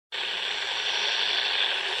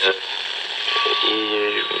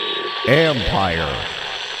Empire.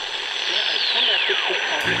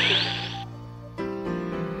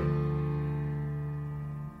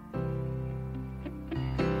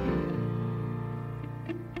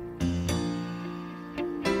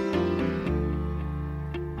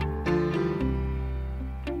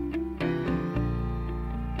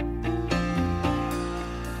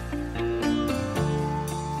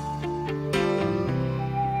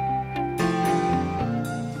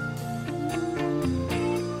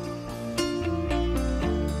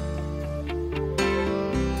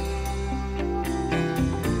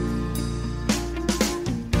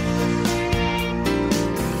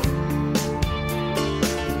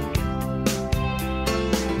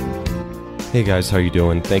 Hey guys, how you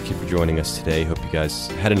doing? Thank you for joining us today. Hope you guys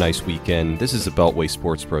had a nice weekend. This is the Beltway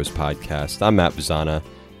Sports Bros podcast. I'm Matt Bizzana,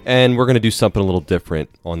 and we're going to do something a little different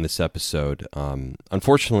on this episode.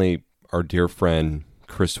 Unfortunately, our dear friend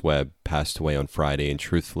Chris Webb passed away on Friday, and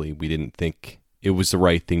truthfully, we didn't think it was the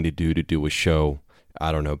right thing to do a show,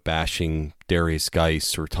 bashing Darius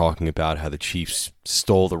Geis or talking about how the Chiefs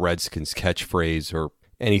stole the Redskins catchphrase or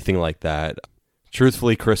anything like that.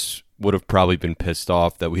 Truthfully, Chris would have probably been pissed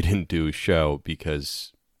off that we didn't do a show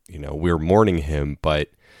because, we're mourning him, but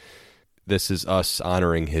this is us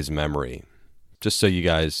honoring his memory. Just so you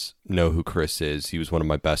guys know who Chris is, he was one of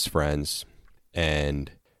my best friends,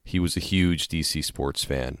 and he was a huge DC sports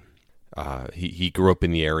fan. He grew up in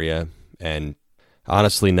the area and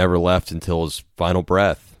honestly never left until his final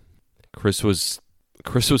breath. Chris was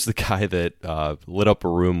the guy that lit up a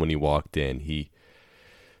room when he walked in.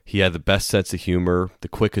 He had the best sense of humor, the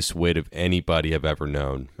quickest wit of anybody I've ever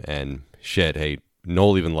known. And shit, hey,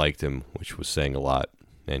 Noel even liked him, which was saying a lot.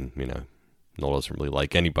 And, Noel doesn't really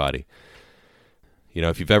like anybody.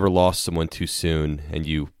 If you've ever lost someone too soon,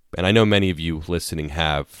 and I know many of you listening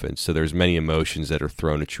have, and so there's many emotions that are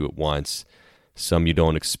thrown at you at once. Some you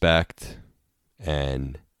don't expect.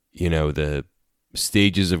 And, the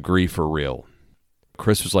stages of grief are real.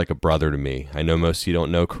 Chris was like a brother to me. I know most of you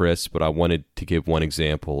don't know Chris, but I wanted to give one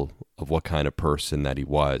example of what kind of person that he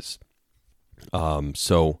was.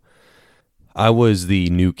 So I was the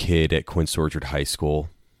new kid at Quince Orchard High School.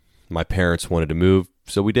 My parents wanted to move,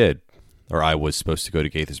 so we did. Or I was supposed to go to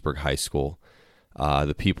Gaithersburg High School.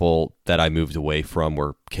 The people that I moved away from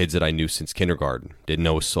were kids that I knew since kindergarten. Didn't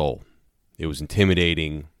know a soul. It was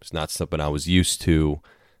intimidating. It's not something I was used to.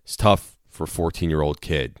 It's tough for a 14-year-old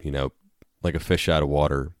kid, like a fish out of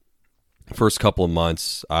water. First couple of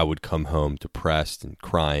months, I would come home depressed and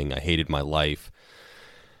crying. I hated my life.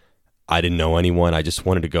 I didn't know anyone. I just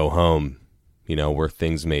wanted to go home, where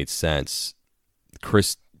things made sense.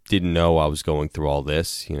 Chris didn't know I was going through all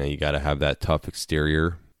this. You got to have that tough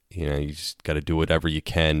exterior. You just got to do whatever you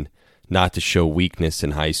can not to show weakness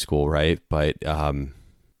in high school, right? But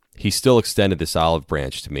he still extended this olive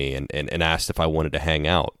branch to me and asked if I wanted to hang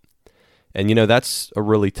out. And, that's a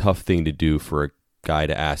really tough thing to do for a guy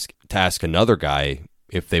to ask another guy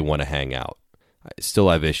if they want to hang out. I still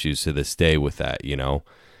have issues to this day with that,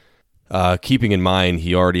 Keeping in mind,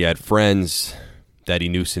 he already had friends that he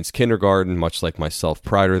knew since kindergarten, much like myself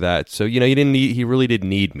prior to that. So, he really didn't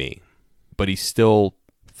need me. But he still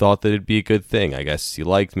thought that it'd be a good thing. I guess he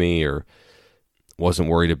liked me or wasn't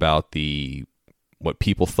worried about what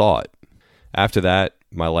people thought. After that,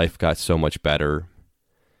 my life got so much better.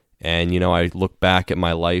 And, I look back at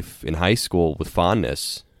my life in high school with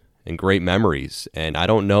fondness and great memories. And I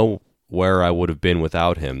don't know where I would have been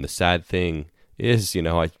without him. The sad thing is,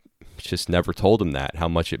 I just never told him how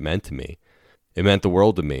much it meant to me. It meant the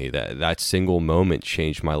world to me. That single moment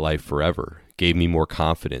changed my life forever. Gave me more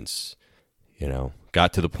confidence.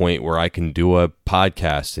 Got to the point where I can do a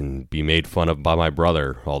podcast and be made fun of by my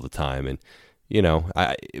brother all the time. And,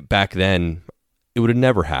 back then, it would have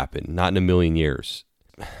never happened. Not in a million years.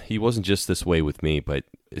 He wasn't just this way with me, but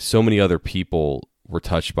so many other people were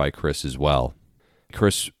touched by Chris as well.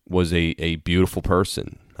 Chris was a beautiful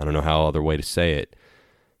person. I don't know how other way to say it.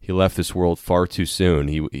 He left this world far too soon.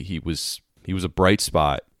 He was a bright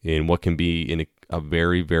spot in what can be in a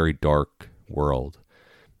very, very dark world.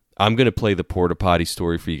 I'm going to play the porta potty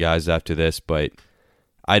story for you guys after this, but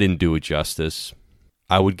I didn't do it justice.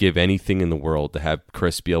 I would give anything in the world to have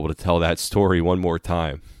Chris be able to tell that story one more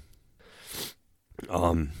time.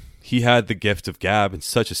 He had the gift of gab and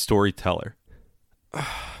such a storyteller.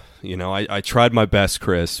 I tried my best,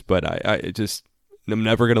 Chris, but I'm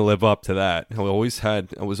never going to live up to that. I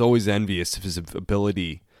was always envious of his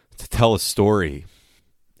ability to tell a story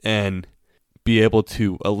and be able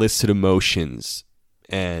to elicit emotions.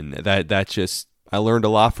 And that just, I learned a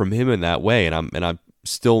lot from him in that way. And I'm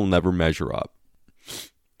still never measure up.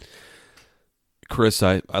 Chris,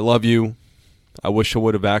 I love you. I wish I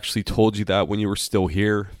would have actually told you that when you were still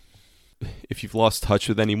here. If you've lost touch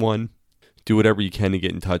with anyone, do whatever you can to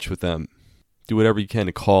get in touch with them. Do whatever you can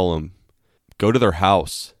to call them. Go to their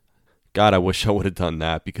house. God, I wish I would have done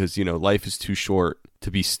that because, life is too short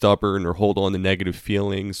to be stubborn or hold on to negative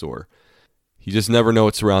feelings, or you just never know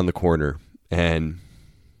what's around the corner. And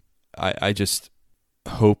I just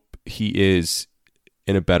hope he is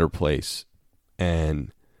in a better place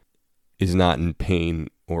and is not in pain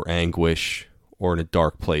or anguish or in a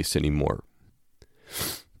dark place anymore.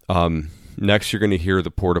 Next, you're going to hear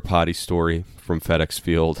the porta potty story from FedEx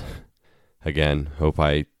Field. Again, hope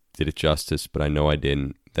I did it justice, but I know I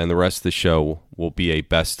didn't. Then the rest of the show will be a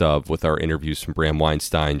best of with our interviews from Bram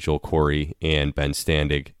Weinstein, Joel Corry, and Ben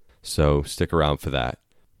Standig. So stick around for that.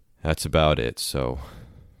 That's about it. So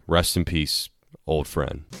rest in peace, old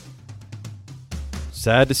friend.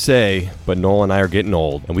 Sad to say, but Noel and I are getting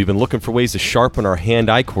old, and we've been looking for ways to sharpen our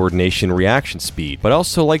hand-eye coordination and reaction speed, but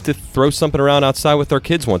also like to throw something around outside with our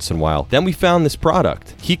kids once in a while. Then we found this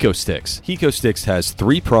product, Hiko Sticks. Hiko Sticks has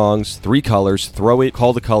 3 prongs, 3 colors, throw it,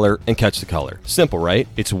 call the color, and catch the color. Simple, right?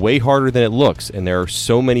 It's way harder than it looks, and there are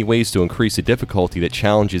so many ways to increase the difficulty that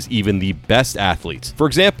challenges even the best athletes. For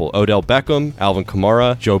example, Odell Beckham, Alvin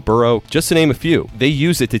Kamara, Joe Burrow, just to name a few. They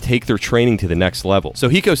use it to take their training to the next level. So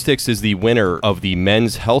Hiko Sticks is the winner of the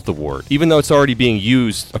Men's Health Award. Even though it's already being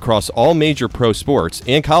used across all major pro sports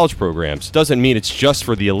and college programs, doesn't mean it's just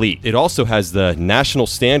for the elite. It also has the national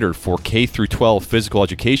standard for K through 12 physical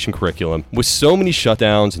education curriculum. With so many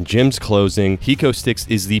shutdowns and gyms closing, Hiko Sticks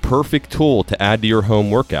is the perfect tool to add to your home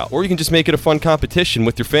workout. Or you can just make it a fun competition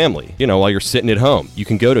with your family, while you're sitting at home. You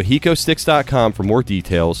can go to HikoSticks.com for more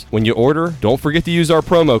details. When you order, don't forget to use our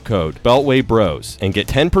promo code Beltway Bros and get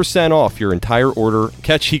 10% off your entire order.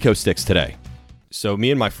 Catch Hiko Sticks today. So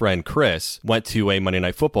me and my friend Chris went to a Monday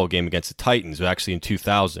Night Football game against the Titans, actually in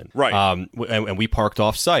 2000. Right. And we parked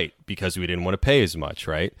off-site because we didn't want to pay as much,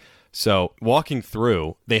 right? So walking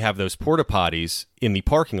through, they have those porta potties in the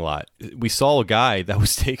parking lot. We saw a guy that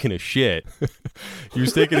was taking a shit. He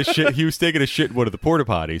was taking a shit in one of the porta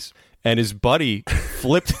potties, and his buddy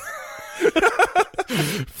flipped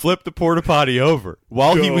the porta potty over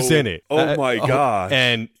while he was in it. Oh my God.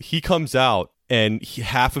 And he comes out, and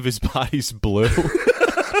half of his body's blue.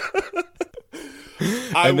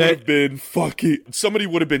 I would have been somebody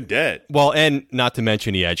would have been dead. Well, and not to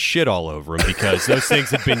mention he had shit all over him because those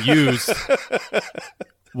things had been used,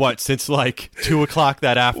 since like 2 o'clock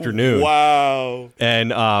that afternoon. Wow.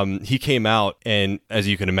 And he came out and, as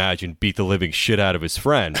you can imagine, beat the living shit out of his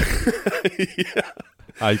friend. Yeah.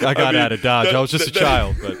 I got out of Dodge. I was just a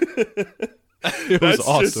child, but it was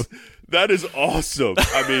awesome. That is awesome.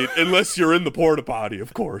 Unless you're in the porta potty,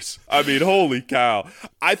 of course. Holy cow.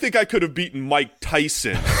 I think I could have beaten Mike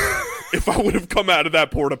Tyson if I would have come out of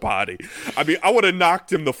that porta potty. I would have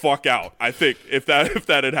knocked him the fuck out, I think, if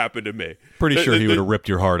that had happened to me. Pretty sure he would have ripped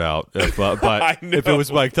your heart out if it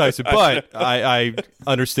was Mike Tyson. But I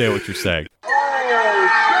understand what you're saying.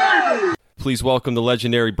 Please welcome the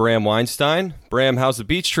legendary Bram Weinstein. Bram, how's the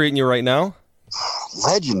beach treating you right now?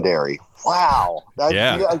 Legendary. Wow.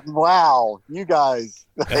 Wow. You guys,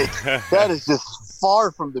 that is just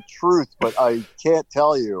far from the truth, but I can't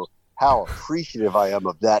tell you how appreciative I am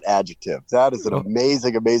of that adjective. That is an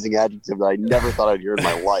amazing, amazing adjective that I never thought I'd hear in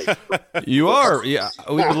my life. You are. Yeah.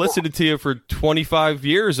 We've been listening to you for 25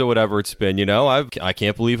 years or whatever it's been, I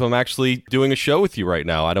can't believe I'm actually doing a show with you right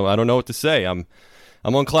now. I don't know what to say. I'm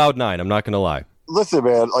on cloud 9. I'm not going to lie. Listen,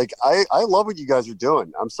 man, I love what you guys are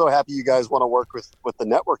doing. I'm so happy you guys want to work with the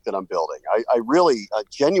network that I'm building. I really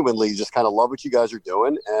genuinely just kind of love what you guys are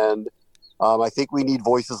doing. And I think we need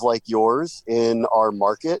voices like yours in our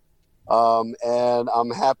market. And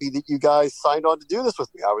I'm happy that you guys signed on to do this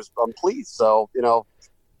with me. I'm pleased. So, I'm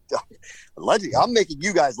making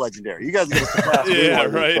you guys legendary. You guys are going to surpass me. Yeah,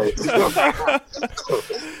 right.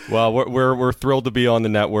 Well, we're thrilled to be on the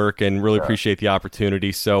network and really appreciate the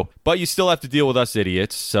opportunity. So, but you still have to deal with us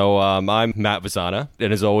idiots. So I'm Matt Vazana,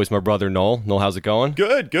 and as always, my brother Noel. Noel, how's it going?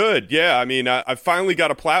 Good. Yeah, I finally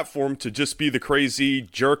got a platform to just be the crazy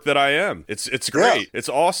jerk that I am. It's great. Yeah. It's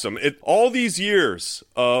awesome. All these years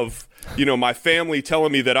of my family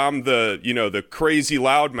telling me that I'm the crazy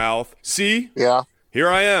loudmouth. See? Yeah. Here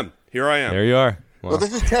I am. There you are. Wow. Well,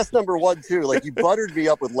 this is test number 1 too. Like, you buttered me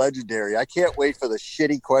up with legendary. I can't wait for the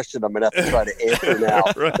shitty question I'm gonna have to try to answer now.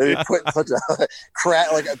 Right. They put such a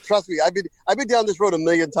crap. Trust me, I've been down this road a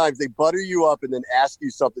million times. They butter you up and then ask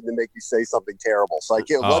you something to make you say something terrible. So I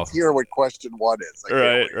can't. Let's hear what question 1 is.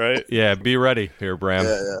 Right. Yeah, be ready here, Bram.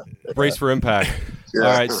 Yeah. Brace for impact. Yeah.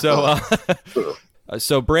 All right, so.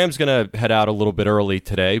 So Bram's going to head out a little bit early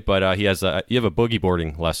today, but you have a boogie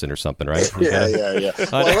boarding lesson or something, right? Yeah.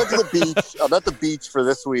 Well, I went to the beach. I'm at the beach for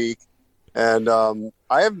this week, and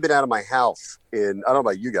I haven't been out of my house I don't know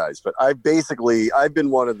about you guys, but I've been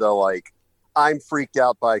one of the I'm freaked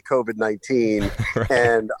out by COVID-19, right.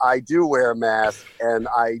 And I do wear a mask, and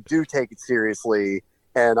I do take it seriously,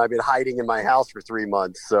 and I've been hiding in my house for 3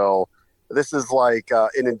 months, so this is like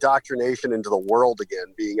an indoctrination into the world again,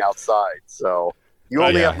 being outside, so... You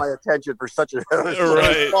only have my attention for such a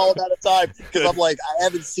small amount of time because I'm like, I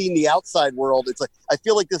haven't seen the outside world. It's like, I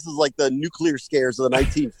feel like this is like the nuclear scares of the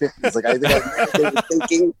 1950s. Like, I think I'm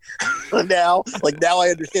thinking now, now I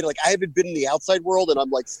understand. Like, I haven't been in the outside world and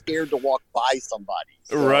I'm like scared to walk by somebody.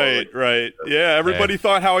 So, right. Yeah, everybody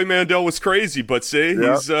thought Howie Mandel was crazy, but see,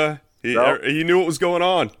 he knew what was going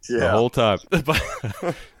on the whole time.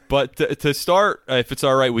 But to start, if it's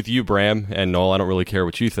all right with you, Bram, and Noel, I don't really care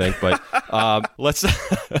what you think, but let's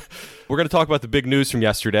we're going to talk about the big news from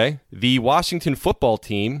yesterday. The Washington football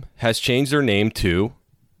team has changed their name to,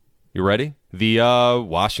 you ready? The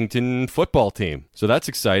Washington football team. So that's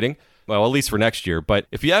exciting. Well, at least for next year. But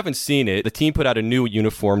if you haven't seen it, the team put out a new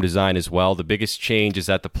uniform design as well. The biggest change is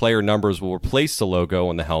that the player numbers will replace the logo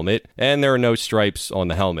on the helmet, and there are no stripes on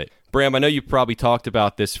the helmet. Bram, I know you probably talked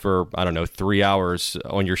about this for, 3 hours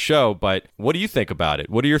on your show, but what do you think about it?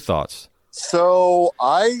 What are your thoughts? So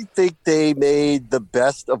I think they made the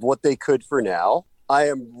best of what they could for now. I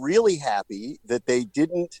am really happy that they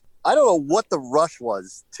didn't, I don't know what the rush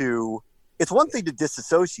was to, it's one thing to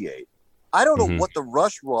disassociate. I don't know what the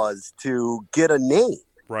rush was to get a name.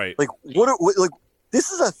 Right. This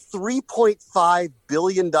is a $3.5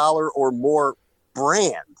 billion or more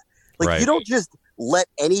brand. You don't just let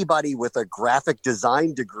anybody with a graphic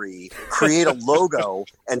design degree create a logo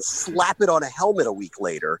and slap it on a helmet a week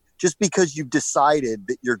later just because you've decided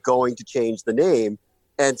that you're going to change the name.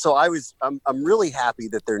 And so I'm really happy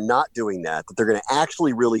that they're not doing that they're going to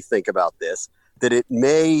actually really think about this, that it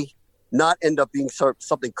may not end up being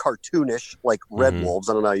something cartoonish like Red Wolves.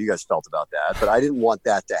 I don't know how you guys felt about that, but I didn't want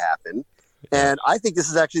that to happen. And I think this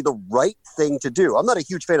is actually the right thing to do. I'm not a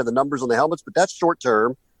huge fan of the numbers on the helmets, but that's short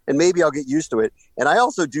term. And maybe I'll get used to it. And I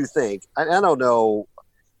also do think, I don't know,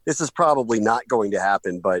 this is probably not going to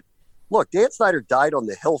happen, but look, Dan Snyder died on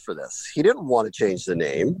the Hill for this. He didn't want to change the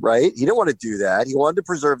name, right? He didn't want to do that. He wanted to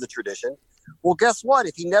preserve the tradition. Well, guess what?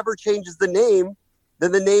 If he never changes the name,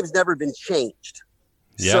 then the name's never been changed.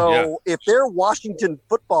 If they're Washington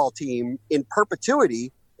football team in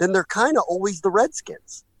perpetuity, then they're kind of always the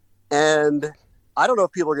Redskins. And I don't know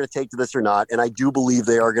if people are going to take to this or not, and I do believe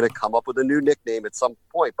they are going to come up with a new nickname at some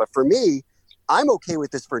point. But for me, I'm okay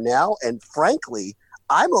with this for now, and frankly,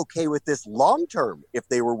 I'm okay with this long term if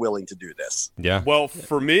they were willing to do this. Yeah. Well,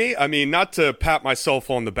 for me, not to pat myself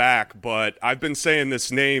on the back, but I've been saying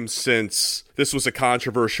this name since this was a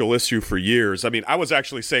controversial issue for years. I was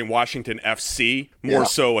actually saying Washington FC, more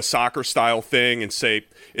so a soccer style thing, and say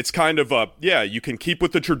it's kind of you can keep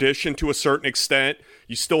with the tradition to a certain extent.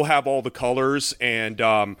 You still have all the colors, and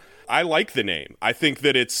I like the name. I think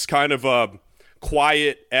that it's kind of a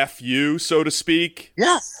quiet FU, so to speak.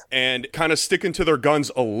 Yes. And kind of sticking to their guns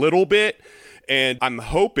a little bit. And I'm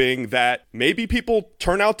hoping that maybe people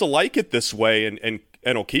turn out to like it this way and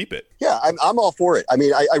will keep it. Yeah, I'm all for it. I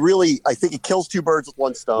think it kills two birds with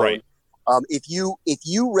one stone. Right. If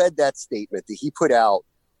you read that statement that he put out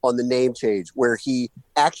on the name change, where he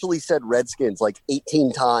actually said Redskins like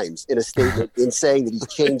 18 times in a statement in saying that he's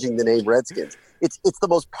changing the name Redskins, it's the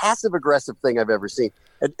most passive aggressive thing I've ever seen.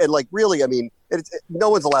 And really, no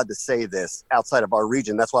one's allowed to say this outside of our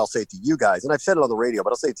region. That's why I'll say it to you guys. And I've said it on the radio, but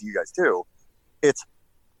I'll say it to you guys too.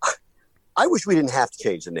 I wish we didn't have to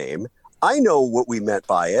change the name. I know what we meant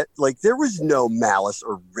by it. There was no malice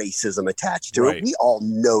or racism attached to it. We all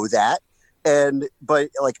know that. But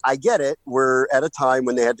I get it. We're at a time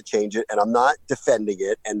when they had to change it, and I'm not defending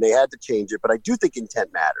it, and they had to change it, but I do think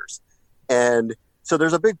intent matters. And so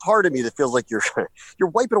there's a big part of me that feels like you're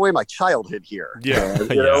wiping away my childhood here. Yeah.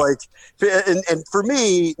 And for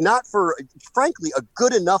me, not for, frankly, a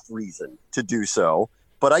good enough reason to do so,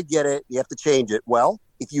 but I get it. You have to change it. Well,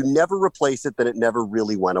 if you never replace it, then it never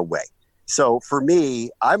really went away. So for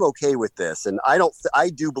me, I'm okay with this. And I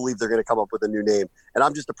do believe they're going to come up with a new name. And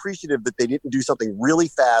I'm just appreciative that they didn't do something really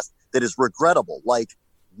fast that is regrettable, like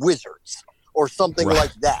Wizards or something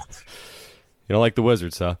like that. You don't like the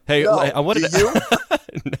Wizards, huh? Hey, no, I wanted do you?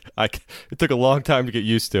 It took a long time to get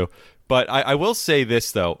used to. But I will say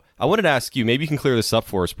this, though. I wanted to ask you, maybe you can clear this up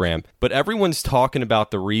for us, Bram. But everyone's talking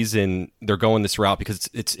about the reason they're going this route because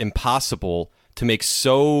it's impossible to make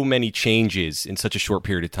so many changes in such a short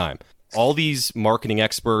period of time. All these marketing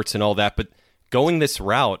experts and all that, but going this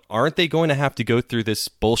route, aren't they going to have to go through this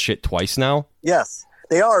bullshit twice now? Yes,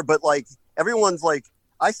 they are. But like everyone's like,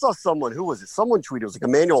 I saw someone, who was it? Someone tweeted, it was like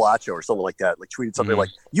Emmanuel Acho or someone like that, like tweeted something like,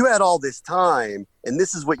 you had all this time and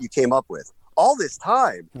this is what you came up with. All this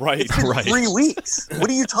time. Right. It's been 3 weeks. What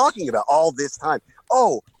are you talking about? All this time.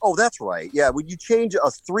 Oh, that's right. Yeah. When you change a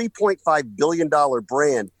 $3.5 billion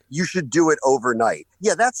brand, you should do it overnight.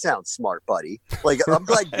 Yeah, that sounds smart, buddy. Like, I'm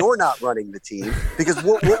glad you're not running the team, because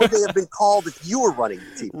what would they have been called if you were running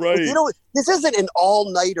the team? Right. Like, this isn't an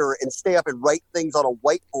all-nighter and stay up and write things on a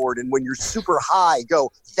whiteboard, and when you're super high,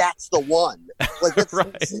 go, that's the one. Like, that's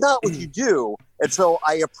it's not what you do. And so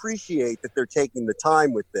I appreciate that they're taking the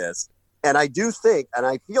time with this. And I do think, and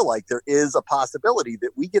I feel like there is a possibility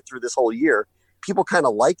that we get through this whole year, people kind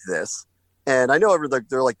of like this. And I know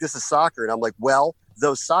they're like, this is soccer. And I'm like, well,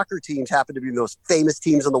 those soccer teams happen to be the most famous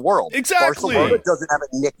teams in the world. Exactly. Barcelona doesn't have a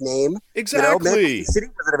nickname. Exactly. Manchester City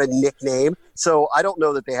doesn't have a nickname. So I don't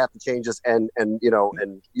know that they have to change this. And you know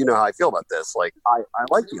how I feel about this. Like, I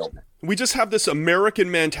like the old name. We just have this American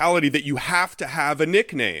mentality that you have to have a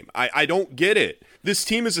nickname. I don't get it. This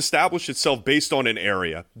team has established itself based on an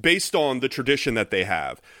area, based on the tradition that they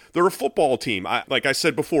have. They're a football team. Like I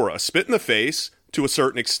said before, a spit in the face to a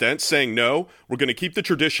certain extent, saying, no, we're going to keep the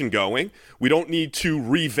tradition going. We don't need to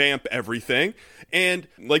revamp everything. And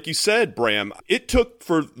like you said, Bram, it took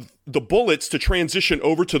for the Bullets to transition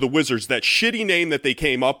over to the Wizards, that shitty name that they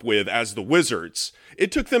came up with as the Wizards.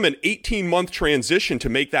 It took them an 18-month transition to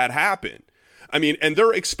make that happen. I mean, and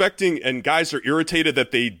they're expecting, and guys are irritated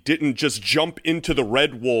that they didn't just jump into the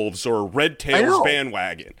Red Wolves or Red Tails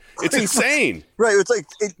bandwagon. It's insane. Right. It's like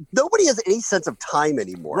nobody has any sense of time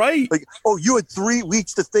anymore. Right. Like, oh, you had 3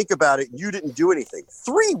 weeks to think about it and you didn't do anything.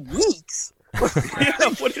 3 weeks?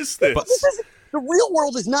 Yeah, what is this? The real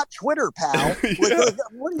world is not Twitter, pal. Like,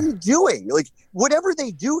 what are you doing? Like, whatever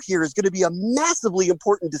they do here is going to be a massively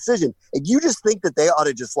important decision. And you just think that they ought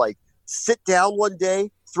to just like sit down one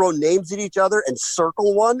day, throw names at each other and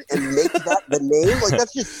circle one and make that the name? Like,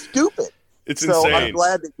 that's just stupid. It's so insane. I'm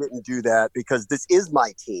glad they didn't do that, because this is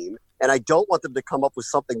my team and I don't want them to come up with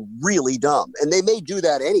something really dumb. And they may do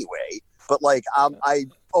that anyway, but like, I'm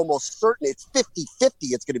almost certain it's 50-50.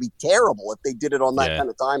 It's going to be terrible if they did it on that kind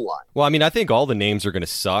of timeline. Well, I mean, I think all the names are going to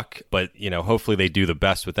suck, but, hopefully they do the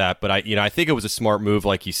best with that. But I think it was a smart move,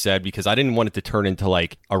 like you said, because I didn't want it to turn into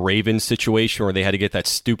like a Ravens situation where they had to get that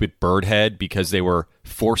stupid bird head because they were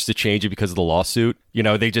forced to change it because of the lawsuit.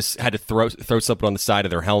 They just had to throw something on the side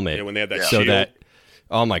of their helmet. Yeah, when they had that so shield. that,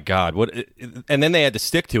 oh my God, and then they had to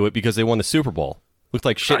stick to it because they won the Super Bowl. Looked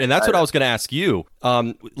like shit. And that's what I was going to ask you.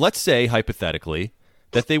 Let's say, hypothetically,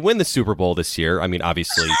 that they win the Super Bowl this year. I mean,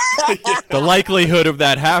 obviously, the likelihood of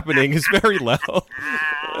that happening is very low.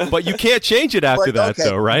 But you can't change it after that,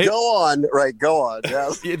 though, right? Go on.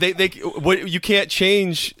 Yes. You can't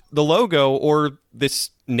change the logo or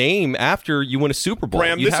this name after you win a Super Bowl.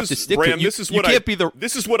 Bram, you have to stick to it.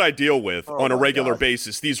 This is what I deal with on a regular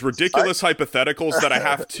basis. These ridiculous hypotheticals that I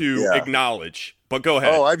have to acknowledge. But go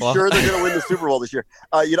ahead. Oh, I'm sure they're going to win the Super Bowl this year.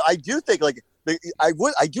 I do think like the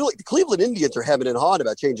Cleveland Indians are hemming and hawing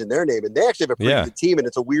about changing their name, and they actually have a pretty good team, and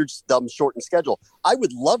it's a weird, dumb, shortened schedule. I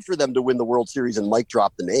would love for them to win the World Series and Mike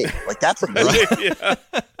drop the name. Like, that's amazing.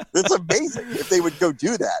 It's amazing if they would go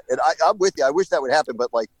do that. And I'm with you. I wish that would happen,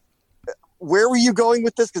 but like, where were you going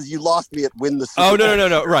with this? Because you lost me at win the Super Bowl. Oh,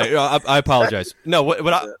 no. Right. I apologize. No,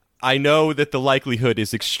 but I know that the likelihood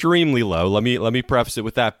is extremely low. Let me preface it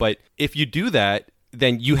with that. But if you do that,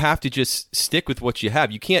 then you have to just stick with what you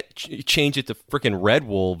have. You can't change it to freaking Red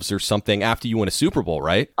Wolves or something after you win a Super Bowl,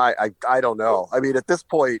 right? I don't know. I mean, at this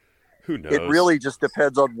point, who knows? It really just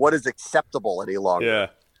depends on what is acceptable any longer. Yeah.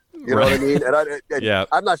 You know what I mean? And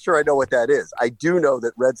I'm not sure I know what that is. I do know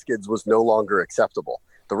that Redskins was no longer acceptable.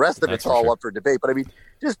 The rest of it's all up for debate. But I mean,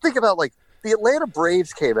 just think about like the Atlanta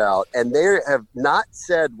Braves came out and they have not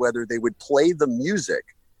said whether they would play the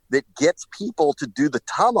music that gets people to do the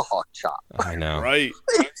tomahawk chop. I know. Right.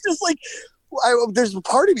 It's just like, there's a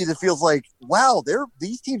part of me that feels like, wow,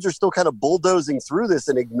 these teams are still kind of bulldozing through this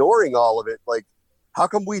and ignoring all of it. Like, how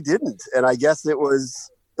come we didn't? And I guess it was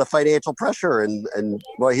the financial pressure, and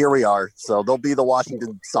well, here we are. So they'll be the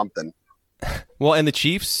Washington something. Well, and the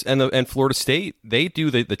Chiefs and Florida State, they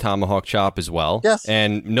do the tomahawk chop as well. Yes.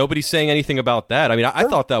 And nobody's saying anything about that. I mean, I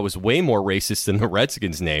thought that was way more racist than the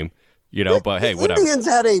Redskins name. But hey, whatever. Indians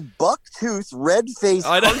had a buck-toothed, red-faced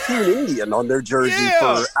cartoon Indian on their jersey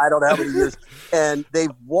for I don't know how many years, and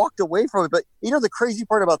they've walked away from it. But the crazy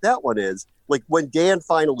part about that one is, like, when Dan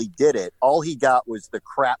finally did it, all he got was the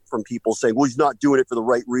crap from people saying, well, he's not doing it for the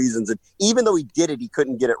right reasons. And even though he did it, he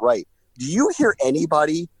couldn't get it right. Do you hear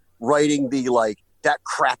anybody writing the, like, that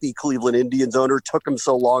crappy Cleveland Indians owner took him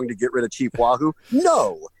so long to get rid of Chief Wahoo.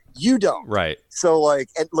 No, you don't. Right. So, like,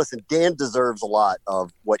 and listen, Dan deserves a lot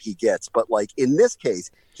of what he gets. But, like, in this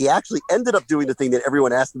case, he actually ended up doing the thing that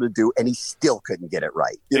everyone asked him to do, and he still couldn't get it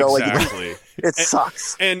right. You know, exactly. Like, it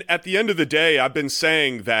sucks. And at the end of the day, I've been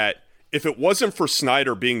saying that if it wasn't for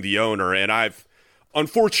Snyder being the owner, and I've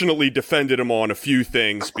unfortunately defended him on a few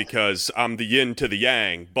things because I'm the yin to the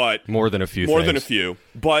yang, but more than a few.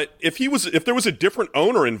 But if there was a different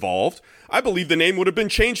owner involved, I believe the name would have been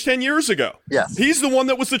changed 10 years ago. Yes. He's the one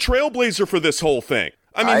that was the trailblazer for this whole thing.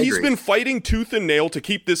 I mean, he's been fighting tooth and nail to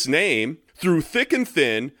keep this name through thick and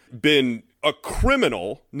thin, been a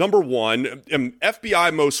criminal, number one,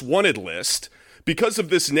 FBI most wanted list because of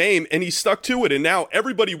this name, and he stuck to it, and now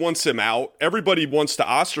everybody wants him out. Everybody wants to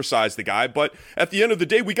ostracize the guy, but at the end of the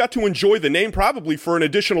day, we got to enjoy the name probably for an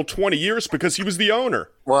additional 20 years because he was the owner.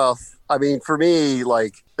 Well, I mean, for me,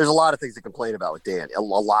 like, there's a lot of things to complain about with Dan, a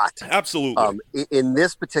lot. Absolutely. In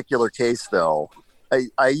this particular case, though,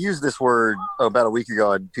 I used this word about a week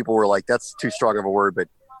ago, and people were like, that's too strong of a word, but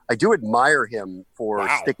I do admire him for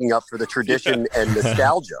sticking up for the tradition and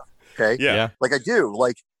nostalgia, okay? Yeah. Like, I do.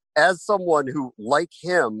 Like, as someone who, like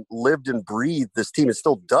him, lived and breathed this team and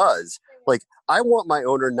still does, like, I want my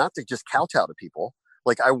owner not to just kowtow to people.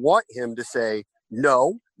 Like, I want him to say,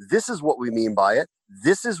 no, this is what we mean by it.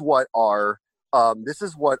 This is what our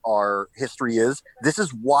history is. This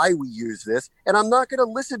is why we use this. And I'm not going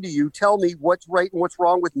to listen to you tell me what's right and what's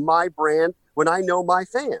wrong with my brand when I know my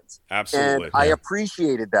fans. Absolutely. And I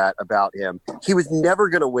appreciated that about him. He was never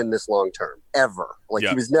going to win this long term, ever. Like,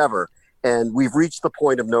 he was never. And we've reached the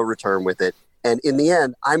point of no return with it. And in the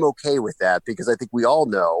end, I'm okay with that because I think we all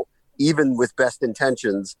know, even with best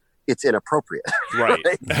intentions, it's inappropriate. Right.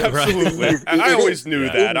 Absolutely. I always knew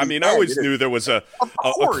that. I mean, I always knew there was a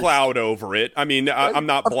cloud over it. I mean, I'm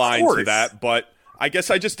not blind to that, but I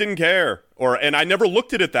guess I just didn't care. And I never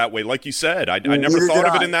looked at it that way. Like you said, I never thought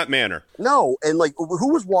of it in that manner. No. And like,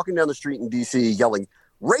 who was walking down the street in D.C. yelling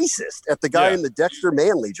racist at the guy in the Dexter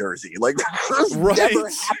Manley jersey? Like, never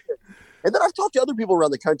happened. And then I've talked to other people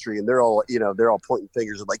around the country, and they're all pointing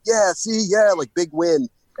fingers and like, like, big win.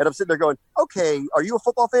 And I'm sitting there going, okay, are you a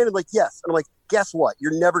football fan? And like, yes. And I'm like, guess what?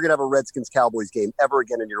 You're never going to have a Redskins-Cowboys game ever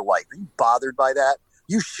again in your life. Are you bothered by that?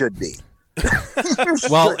 You should be.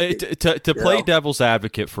 Well, to play devil's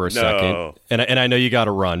advocate for a second, and I know you got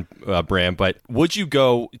to run, Bram, but would you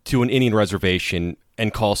go to an Indian reservation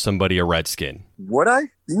and call somebody a Redskin? Would I?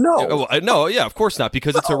 No. No, yeah, of course not,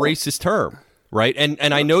 because it's a racist term. Right.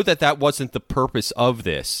 And I know that wasn't the purpose of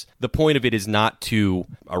this. The point of it is not to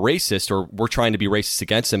a racist, or we're trying to be racist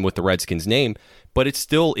against them with the Redskins name, but it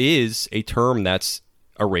still is a term that's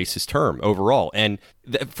a racist term overall. And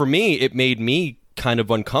for me, it made me kind of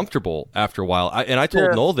uncomfortable after a while. I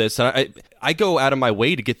told Noel this, and I go out of my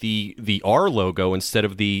way to get the R logo instead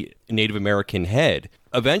of the Native American head.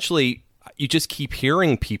 Eventually, you just keep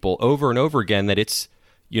hearing people over and over again that it's,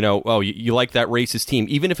 you like that racist team.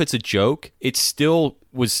 Even if it's a joke, it still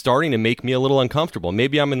was starting to make me a little uncomfortable.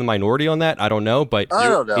 Maybe I'm in the minority on that. I don't know, but I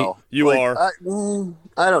don't know. You are.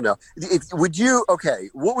 I don't know.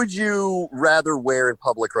 What would you rather wear in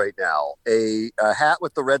public right now? A hat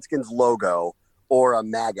with the Redskins logo or a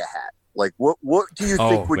MAGA hat? Like, what do you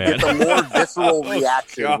think would get the more visceral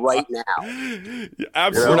reaction right now?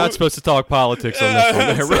 Absolutely. We're not supposed to talk politics on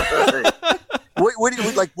this one. What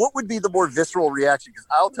would be the more visceral reaction? Because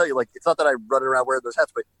I'll tell you, like, it's not that I'm running around wearing those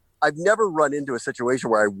hats, but I've never run into a situation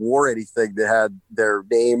where I wore anything that had their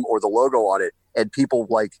name or the logo on it, and people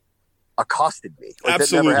like accosted me. Like,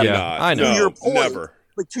 absolutely not. I know. To your point, never.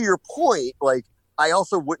 But to your point, like, I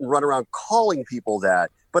also wouldn't run around calling people that.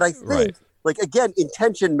 But I think, like, again,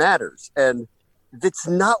 intention matters, and that's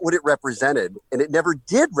not what it represented, and it never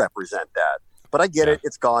did represent that. But I get it.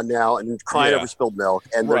 It's gone now, and crying over spilled milk,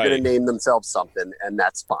 and they're going to name themselves something, and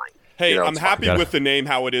that's fine. Hey, I'm happy with the name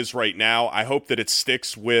how it is right now. I hope that it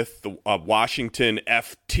sticks with the Washington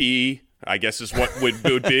FT, I guess is what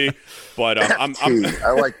would be. But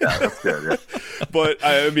I like that. That's good. Yeah. But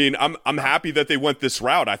I mean, I'm happy that they went this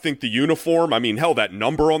route. I think the uniform, I mean, hell, that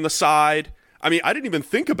number on the side. I mean, I didn't even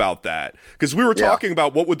think about that because we were talking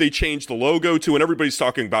about what would they change the logo to, and everybody's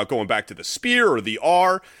talking about going back to the spear or the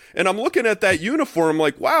R. And I'm looking at that uniform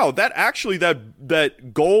like, wow, that actually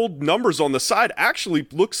that gold numbers on the side actually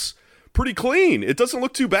looks pretty clean. It doesn't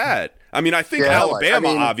look too bad. I mean, I think Alabama,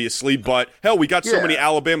 obviously, but hell, we got so many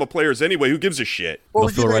Alabama players anyway. Who gives a shit? Well,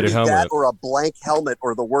 would you right at home that or a blank helmet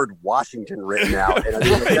or the word Washington written out? And I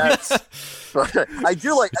mean, I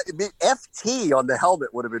do like FT on the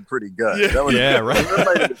helmet would have been pretty good. Yeah, that right. That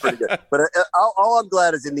might have been pretty good. But all I'm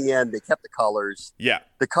glad is in the end they kept the colors. Yeah,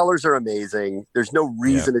 the colors are amazing. There's no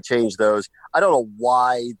reason to change those. I don't know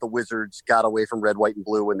why the Wizards got away from red, white, and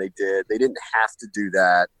blue when they did. They didn't have to do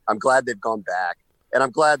that. I'm glad they've gone back, and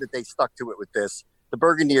I'm glad that they stuck to it with this. The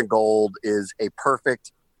burgundy and gold is a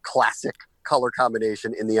perfect classic color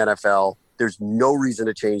combination in the NFL. There's no reason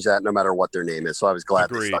to change that no matter what their name is. So I was glad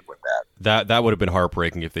they stuck with that. That would have been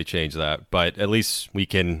heartbreaking if they changed that. But at least we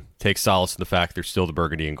can take solace in the fact they're still the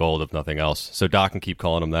burgundy and gold, if nothing else. So Doc can keep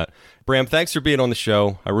calling them that. Bram, thanks for being on the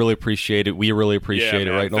show. I really appreciate it. We really appreciate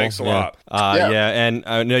it, right, Noel? Thanks a lot. And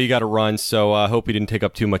I know you got to run, so I hope we didn't take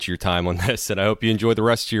up too much of your time on this. And I hope you enjoy the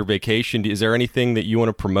rest of your vacation. Is there anything that you want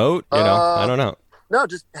to promote? I don't know. No,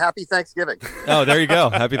 just happy Thanksgiving. Oh, there you go.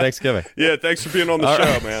 Happy Thanksgiving. Yeah, thanks for being on the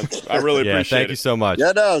show, man. I really appreciate it. Thank you so much.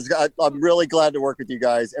 Yeah, no, I'm really glad to work with you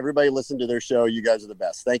guys. Everybody listen to their show. You guys are the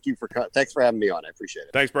best. Thanks for having me on. I appreciate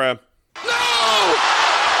it. Thanks, Bram. No!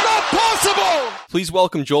 Not possible! Please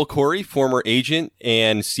welcome Joel Corry, former agent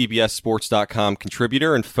and CBSSports.com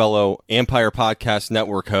contributor and fellow Empire Podcast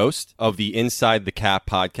Network host of the Inside the Cap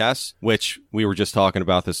podcast, which we were just talking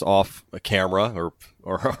about this off camera or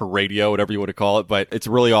radio, whatever you want to call it. But it's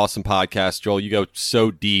a really awesome podcast, Joel. You go so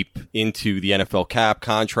deep into the NFL cap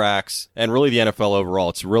contracts and really the NFL overall.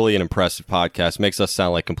 It's really an impressive podcast. Makes us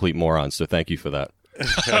sound like complete morons. So thank you for that.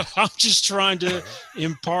 I'm just trying to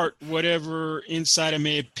impart whatever insight I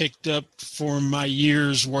may have picked up for my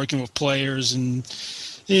years working with players and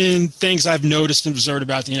things I've noticed and observed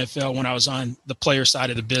about the NFL when I was on the player side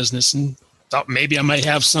of the business, and thought maybe I might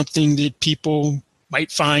have something that people might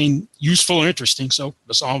find useful or interesting. So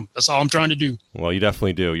that's all I'm trying to do. Well, you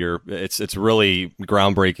definitely do. It's really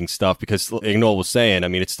groundbreaking stuff because, like Noel was saying, I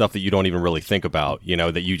mean, it's stuff that you don't even really think about,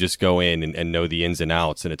 that you just go in and know the ins and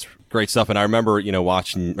outs, and it's great stuff. And I remember,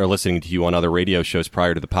 watching or listening to you on other radio shows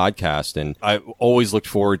prior to the podcast, and I always looked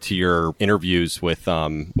forward to your interviews with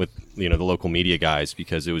the local media guys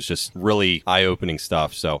because it was just really eye-opening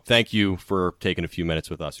stuff. So thank you for taking a few minutes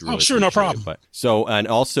with us. Really sure, no problem. And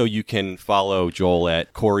also you can follow Joel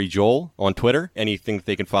at Corry Joel on Twitter. Anything that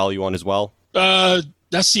they can follow you on as well?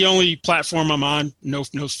 That's the only platform I'm on. No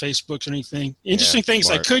Facebooks or anything. Interesting thing is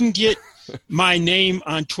I couldn't get my name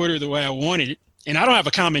on Twitter the way I wanted it. And I don't have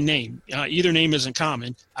a common name. Either name isn't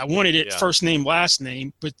common. I wanted it first name, last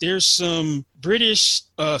name. But there's some British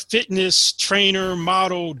fitness trainer,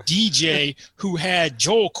 model, DJ who had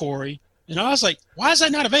Joel Corry. And I was like, why is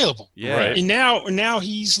that not available? Yeah. Right. And now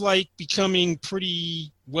he's like becoming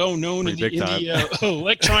pretty well known in the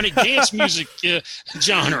electronic dance music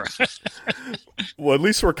genre. Well, at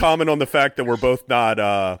least we're common on the fact that we're both not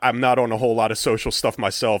I'm not on a whole lot of social stuff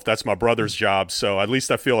myself. That's my brother's job, so at least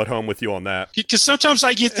I feel at home with you on that. Because sometimes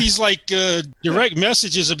I get these like direct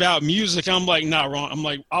messages about music. I'm like, not wrong. I'm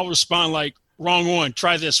like, I'll respond like, wrong one,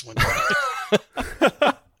 try this one.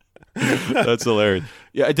 That's hilarious.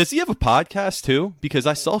 Yeah, does he have a podcast too? Because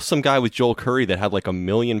I saw some guy with Joel Corry that had like 1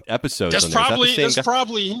 million episodes. That's probably it's got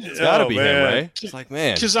to be him, right? It's like,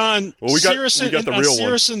 man, because on Sirius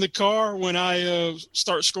in the car, when I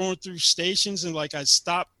start scrolling through stations and like I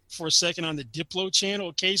stop for a second on the Diplo channel,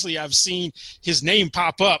 occasionally I've seen his name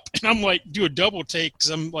pop up, and I'm like, do a double take because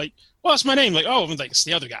I'm like, well, that's my name. Like, oh, I'm like, it's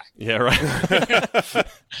the other guy. Yeah, right.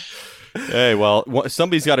 Hey, well,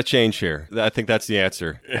 somebody's got to change here. I think that's the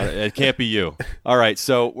answer. It can't be you. All right,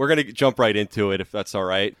 so we're going to jump right into it, if that's all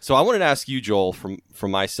right. So I wanted to ask you, Joel,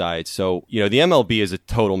 from my side. So, the MLB is a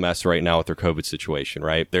total mess right now with their COVID situation,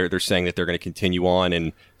 right? They're saying that they're going to continue on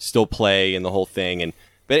and still play and the whole thing. And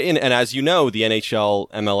as you know, the NHL,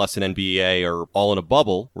 MLS, and NBA are all in a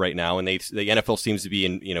bubble right now, and the NFL seems to be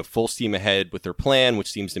in full steam ahead with their plan, which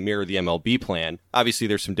seems to mirror the MLB plan. Obviously,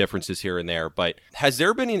 there's some differences here and there, but has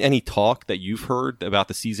there been any talk that you've heard about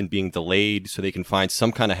the season being delayed so they can find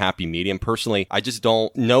some kind of happy medium? Personally, I just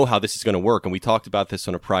don't know how this is going to work, and we talked about this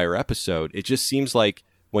on a prior episode. It just seems like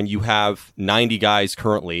when you have 90 guys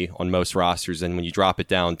currently on most rosters, and when you drop it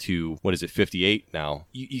down to, 58 now,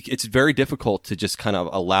 it's very difficult to just kind of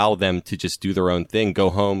allow them to just do their own thing, go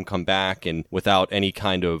home, come back, and without any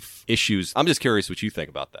kind of issues. I'm just curious what you think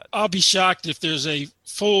about that. I'll be shocked if there's a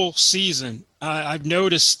full season. I've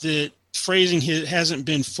noticed that phrasing hasn't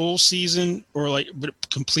been full season but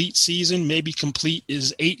complete season. Maybe complete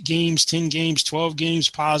is 8 games, 10 games, 12 games,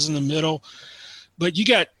 pause in the middle. But you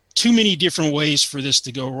got too many different ways for this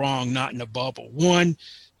to go wrong, not in a bubble. One,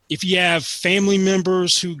 if you have family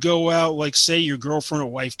members who go out, like say your girlfriend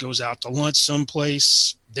or wife goes out to lunch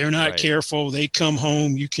someplace, they're not careful, they come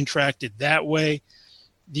home, you contract it that way.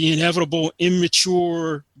 The inevitable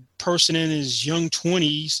immature person in his young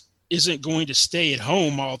 20s isn't going to stay at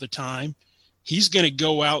home all the time. He's going to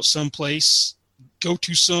go out someplace, go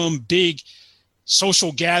to some big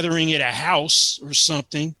social gathering at a house or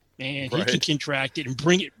something, and he can contract it and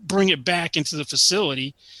bring it back into the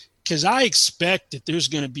facility. Because I expect that there's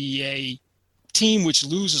going to be a team which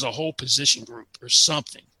loses a whole position group or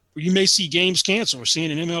something. You may see games canceled. We're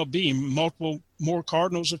seeing in MLB multiple more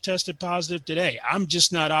Cardinals have tested positive today. I'm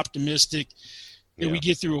just not optimistic that we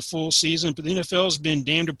get through a full season. But the NFL has been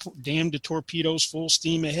damned to torpedoes, full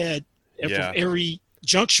steam ahead every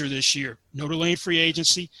juncture this year. No delayed free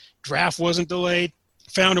agency. Draft wasn't delayed.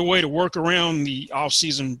 Found a way to work around the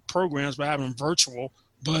off-season programs by having them virtual.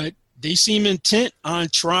 But they seem intent on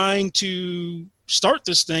trying to start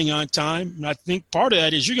this thing on time. And I think part of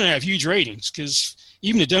that is you're going to have huge ratings because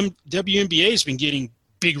even the WNBA has been getting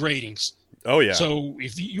big ratings. Oh, yeah. So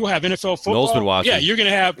if you have NFL football, Noel's been watching. Yeah, you're going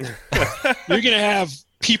to have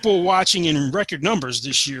people watching in record numbers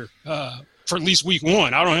this year for at least week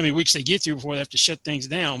one. I don't know how many weeks they get through before they have to shut things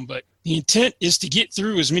down. But the intent is to get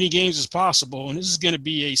through as many games as possible, and this is going to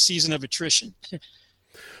be a season of attrition.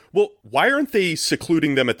 Well, why aren't they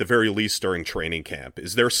secluding them at the very least during training camp?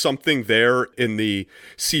 Is there something there in the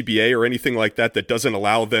CBA or anything like that that doesn't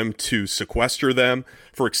allow them to sequester them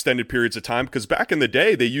for extended periods of time? Because back in the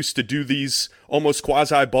day, they used to do these almost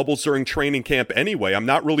quasi-bubbles during training camp anyway. I'm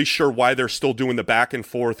not really sure why they're still doing the back and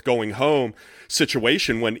forth going home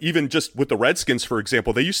situation when even just with the Redskins, for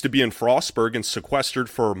example, they used to be in Frostburg and sequestered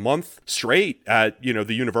for a month straight at,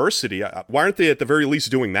 the university. Why aren't they at the very least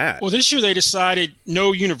doing that? Well, this year they decided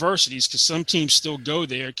no universities because some teams still go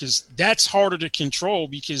there because that's harder to control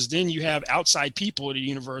because then you have outside people at a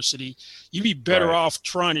university. You'd be better off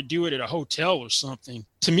trying to do it at a hotel or something.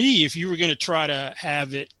 To me, if you were going to try to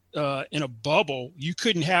have it in a bubble, you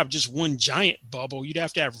couldn't have just one giant bubble. You'd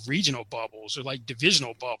have to have regional bubbles or like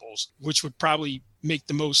divisional bubbles, which would probably make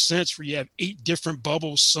the most sense where you have 8 different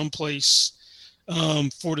bubbles someplace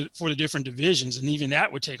for the different divisions. And even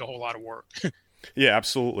that would take a whole lot of work. Yeah,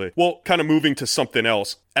 absolutely. Well, kind of moving to something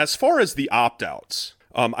else. As far as the opt-outs,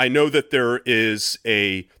 I know that there is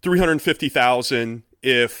a $350,000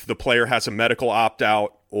 if the player has a medical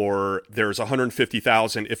opt-out, or there's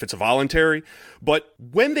 $150,000 if it's a voluntary. But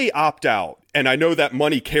when they opt out, and I know that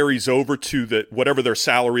money carries over to whatever their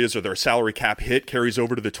salary is or their salary cap hit carries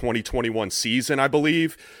over to the 2021 season, I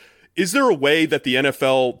believe. Is there a way that the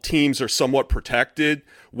NFL teams are somewhat protected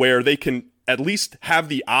where they can at least have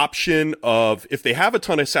the option of, if they have a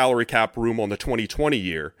ton of salary cap room on the 2020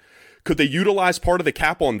 year, could they utilize part of the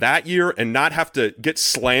cap on that year and not have to get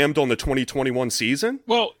slammed on the 2021 season?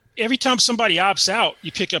 Well, every time somebody opts out,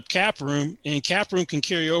 you pick up cap room, and cap room can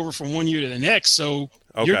carry over from one year to the next. So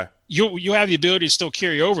you have the ability to still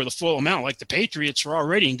carry over the full amount. Like the Patriots are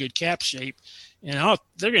already in good cap shape, and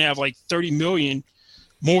they're going to have like $30 million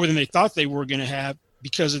more than they thought they were going to have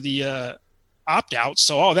because of the opt-outs.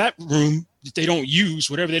 So all that room that they don't use,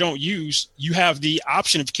 whatever they don't use, you have the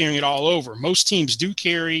option of carrying it all over. Most teams do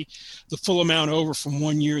carry the full amount over from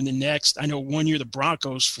one year and the next. I know one year the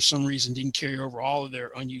Broncos, for some reason, didn't carry over all of their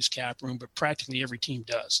unused cap room, but practically every team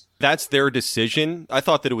does. That's their decision. I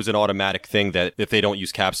thought that it was an automatic thing that if they don't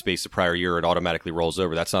use cap space the prior year, it automatically rolls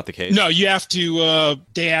over. That's not the case? No, you have to,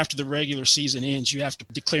 day after the regular season ends, you have to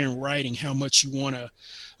declare in writing how much you want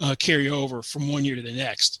to carry over from one year to the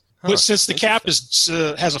next. But since the cap has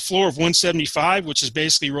a floor of 175, which is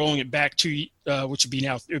basically rolling it back to, which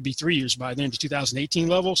it would be 3 years by then to 2018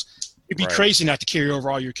 levels, it'd be crazy not to carry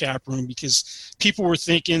over all your cap room because people were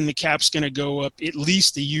thinking the cap's going to go up at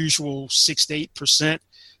least the usual 6 to 8%.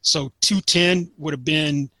 So 210 would have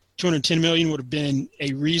been, 210 million would have been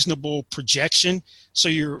a reasonable projection. So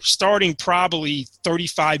you're starting probably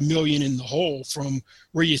 35 million in the hole from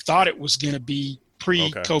where you thought it was going to be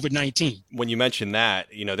pre-COVID-19. When you mention that,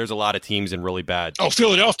 there's a lot of teams in really bad. Oh,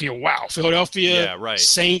 Philadelphia! Wow, Philadelphia,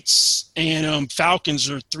 Saints, and Falcons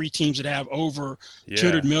are 3 teams that have over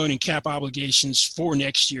 200 million in cap obligations for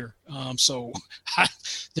next year. So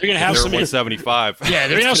they're going to have some 175. Yeah,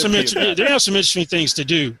 they're going to have some interesting things to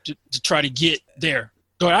do to try to get there.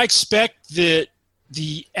 But I expect that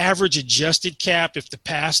the average adjusted cap, if the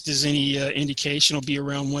past is any indication, will be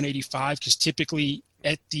around 185 because typically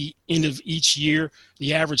at the end of each year,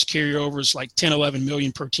 the average carryover is like 10, 11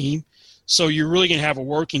 million per team. So you're really going to have a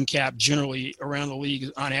working cap generally around the league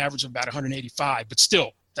on average of about 185. But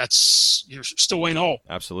still, you're still weighing all.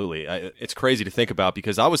 Absolutely. It's crazy to think about,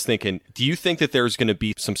 because I was thinking, do you think that there's going to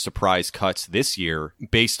be some surprise cuts this year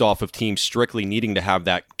based off of teams strictly needing to have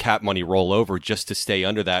that cap money roll over just to stay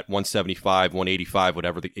under that 175, 185,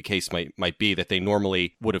 whatever the case might be, that they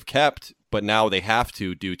normally would have kept, but now they have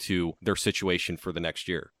to due to their situation for the next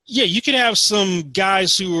year? Yeah, you could have some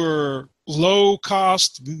guys who are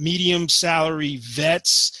low-cost, medium-salary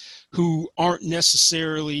vets who aren't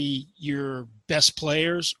necessarily your best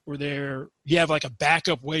players, or you have like a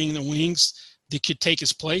backup waiting in the wings that could take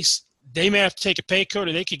his place. They may have to take a pay cut,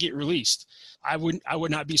 or they could get released. I would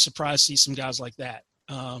not be surprised to see some guys like that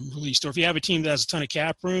released. Or if you have a team that has a ton of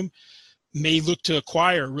cap room, may look to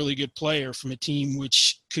acquire a really good player from a team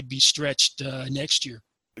which could be stretched next year.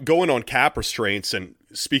 Going on cap restraints, and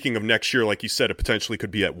speaking of next year, like you said, it potentially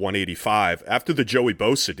could be at 185 after the Joey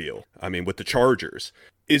Bosa deal. I mean, with the Chargers.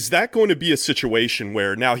 Is that going to be a situation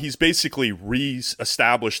where now he's basically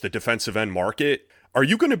re-established the defensive end market? Are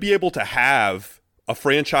you going to be able to have a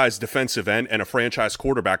franchise defensive end and a franchise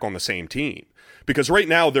quarterback on the same team? Because right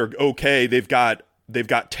now they're okay. They've got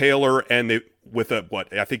Taylor, and I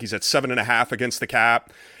think he's at 7.5 against the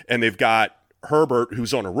cap, and they've got Herbert,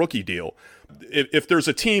 who's on a rookie deal. If there's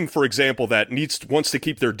a team, for example, that wants to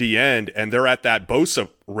keep their D end, and they're at that Bosa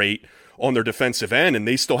rate on their defensive end, and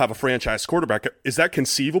they still have a franchise quarterback, is that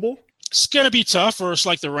conceivable? It's going to be tough, or it's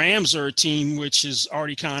like the Rams are a team which has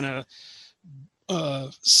already kind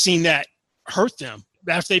of seen that hurt them.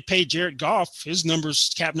 After they paid Jared Goff, his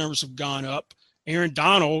cap numbers have gone up. Aaron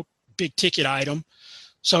Donald, big ticket item.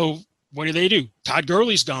 So what do? Todd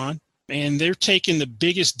Gurley's gone, and they're taking the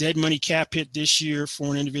biggest dead money cap hit this year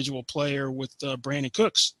for an individual player with Brandon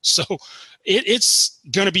Cooks. So it's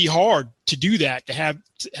going to be hard to do that, to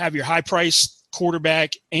have your high-priced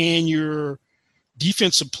quarterback and your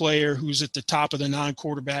defensive player who's at the top of the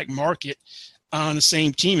non-quarterback market on the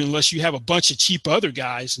same team, unless you have a bunch of cheap other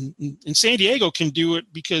guys. And San Diego can do it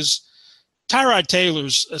because Tyrod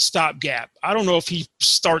Taylor's a stopgap. I don't know if he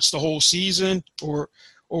starts the whole season or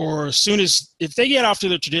as soon as – if they get off to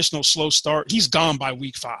the traditional slow start, he's gone by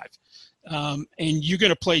week 5. And you're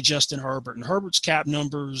going to play Justin Herbert. And Herbert's cap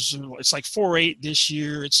numbers, it's like 4.8 this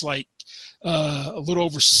year. It's like a little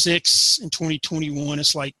over 6 in 2021.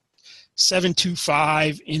 It's like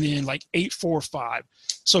 7.25 and then like 8.45.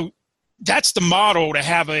 So that's the model to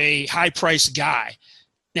have a high-priced guy.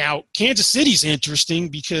 Now, Kansas City's interesting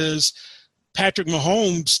because Patrick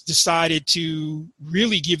Mahomes decided to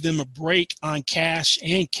really give them a break on cash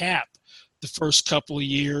and cap the first couple of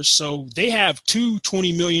years. So they have 2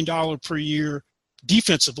 $20 million per year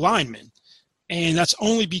defensive linemen. And that's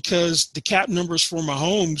only because the cap numbers for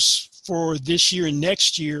Mahomes for this year and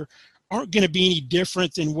next year aren't going to be any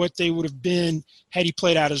different than what they would have been had he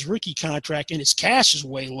played out his rookie contract, and his cash is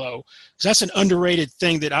way low. So that's an underrated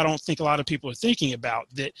thing that I don't think a lot of people are thinking about,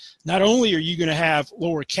 that not only are you going to have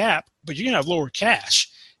lower cap, but you're going to have lower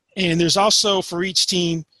cash. And there's also, for each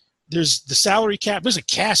team, there's the salary cap. There's a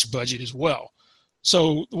cash budget as well.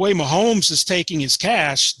 So the way Mahomes is taking his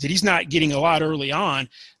cash that he's not getting a lot early on,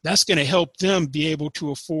 that's going to help them be able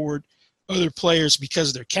to afford other players because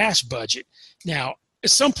of their cash budget. Now, at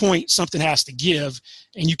some point, something has to give,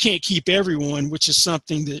 and you can't keep everyone, which is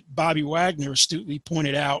something that Bobby Wagner astutely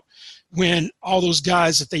pointed out when all those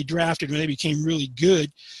guys that they drafted when they became really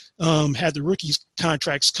good had the rookies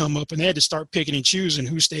contracts come up, and they had to start picking and choosing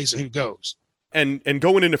who stays and who goes. And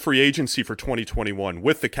going into free agency for 2021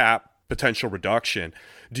 with the cap potential reduction,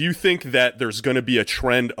 do you think that there's going to be a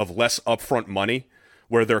trend of less upfront money,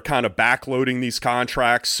 where they're kind of backloading these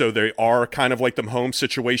contracts so they are kind of like the Mahomes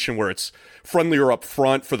situation where it's friendlier up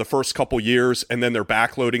front for the first couple years and then they're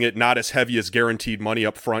backloading it, not as heavy as guaranteed money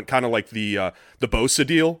up front, kind of like the Bosa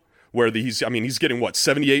deal where he's getting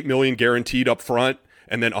 $78 million guaranteed up front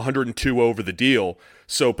and then 102 over the deal.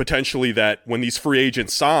 So potentially that when these free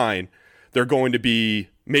agents sign, they're going to be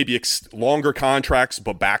maybe longer contracts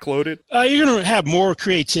but backloaded. You're going to have more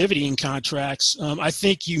creativity in contracts. I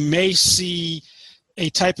think you may see a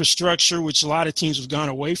type of structure which a lot of teams have gone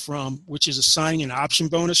away from, which is assigning an option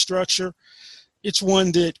bonus structure. It's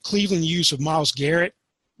one that Cleveland used with Myles Garrett.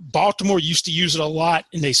 Baltimore used to use it a lot,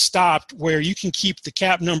 and they stopped, where you can keep the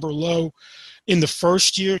cap number low in the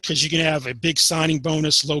first year because you're going to have a big signing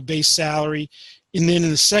bonus, low base salary. And then in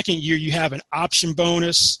the second year, you have an option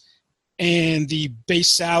bonus, and the base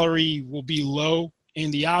salary will be low,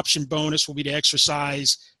 and the option bonus will be to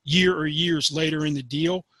exercise year or years later in the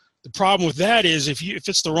deal. The problem with that is if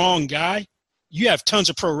it's the wrong guy, you have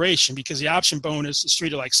tons of proration because the option bonus is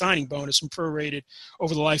treated like signing bonus and prorated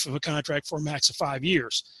over the life of a contract for a max of 5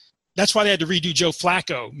 years. That's why they had to redo Joe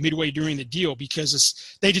Flacco midway during the deal,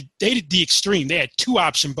 because they did the extreme. They had 2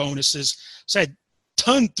 option bonuses, so had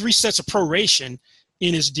 3 sets of proration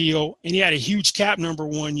in his deal, and he had a huge cap number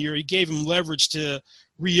 1 year. He gave him leverage to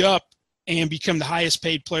re-up and become the highest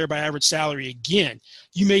paid player by average salary again.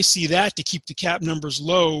 You may see that to keep the cap numbers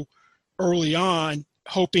low early on,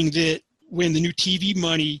 hoping that when the new TV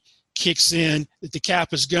money kicks in, that the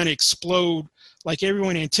cap is going to explode like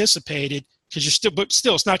everyone anticipated, because but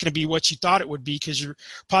still it's not going to be what you thought it would be, because you're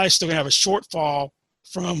probably still going to have a shortfall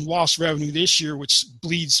from lost revenue this year, which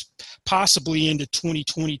bleeds possibly into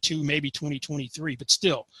 2022, maybe 2023. But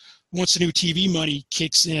still, once the new TV money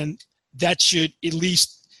kicks in, that should at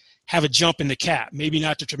least have a jump in the cap. Maybe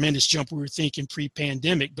not the tremendous jump we were thinking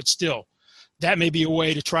pre-pandemic, but still, that may be a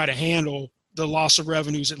way to try to handle the loss of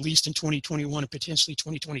revenues, at least in 2021 and potentially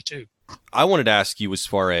 2022. I wanted to ask you, as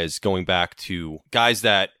far as going back to guys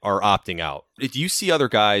that are opting out, do you see other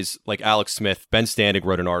guys like Alex Smith? Ben Standig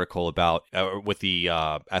wrote an article about with the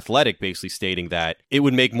Athletic, basically stating that it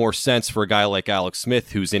would make more sense for a guy like Alex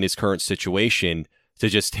Smith, who's in his current situation, to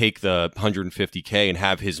just take the $150K and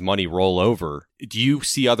have his money roll over. Do you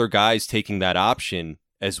see other guys taking that option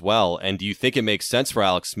as well? And do you think it makes sense for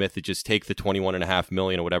Alex Smith to just take the $21.5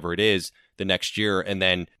 million or whatever it is the next year, and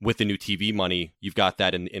then with the new TV money, you've got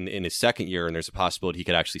that in his second year, and there's a possibility he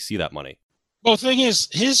could actually see that money? Well, the thing is,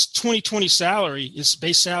 his 2020 salary, his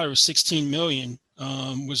base salary was $16 million,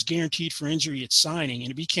 was guaranteed for injury at signing, and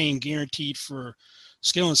it became guaranteed for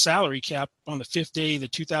skill and salary cap on the 5th day of the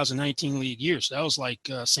 2019 league year. So that was like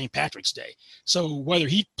St. Patrick's Day. So whether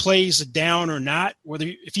he plays it down or not,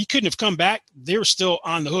 if he couldn't have come back, they were still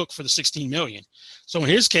on the hook for the $16 million. So in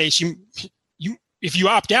his case, if you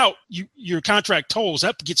opt out, your contract tolls,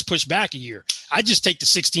 that gets pushed back a year. I just take the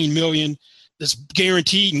 $16 million that's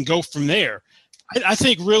guaranteed and go from there. I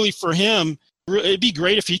think really for him, it'd be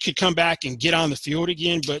great if he could come back and get on the field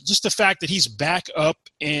again, but just the fact that he's back up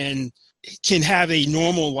and can have a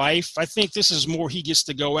normal life, I think this is more he gets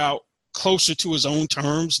to go out closer to his own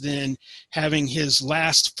terms than having his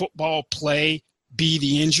last football play be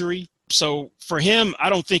the injury. So for him,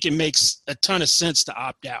 I don't think it makes a ton of sense to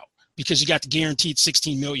opt out, because you got the guaranteed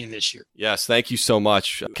 $16 million this year. Yes, thank you so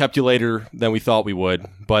much. Kept you later than we thought we would,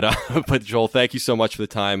 but Joel, thank you so much for the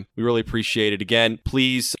time. We really appreciate it. Again,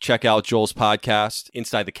 please check out Joel's podcast,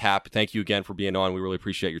 Inside the Cap. Thank you again for being on. We really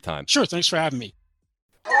appreciate your time. Sure, thanks for having me.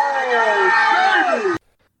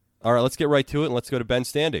 All right, let's get right to it, and let's go to Ben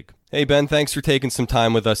Standig. Hey, Ben, thanks for taking some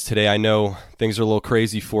time with us today. I know things are a little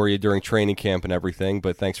crazy for you during training camp and everything,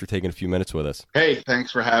 but thanks for taking a few minutes with us. Hey,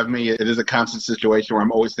 thanks for having me. It is a constant situation where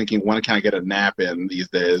I'm always thinking, when can I get a nap in these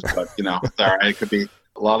days? But, it's all right. It could be.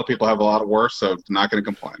 A lot of people have a lot worse, so I'm not going to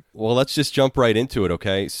complain. Well, let's just jump right into it,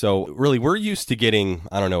 okay? So really, we're used to getting,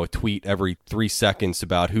 a tweet every 3 seconds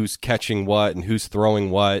about who's catching what and who's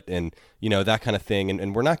throwing what and, that kind of thing.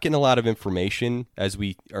 And we're not getting a lot of information as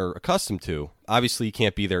we are accustomed to. Obviously, you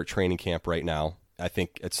can't be there at training camp right now. I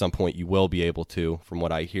think at some point you will be able to, from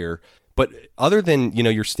what I hear. But other than,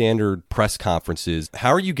 your standard press conferences, how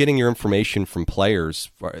are you getting your information from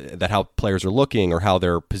players, that how players are looking or how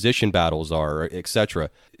their position battles are, et cetera?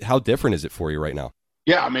 How different is it for you right now?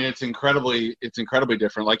 Yeah, I mean, it's incredibly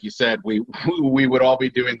different. Like you said, we would all be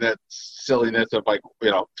doing that silliness of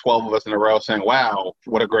 12 of us in a row saying, wow,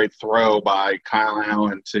 what a great throw by Kyle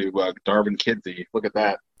Allen to Darvin Kidsey. Look at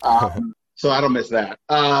that. So I don't miss that.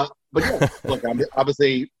 But yeah, look,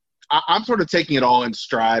 I'm sort of taking it all in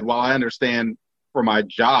stride. While I understand for my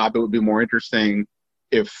job, it would be more interesting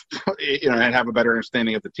if, I'd have a better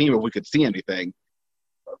understanding of the team if we could see anything.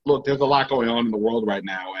 Look, there's a lot going on in the world right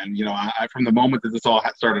now. And, I from the moment that this all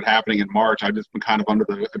started happening in March, I've just been kind of under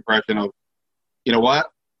the impression of,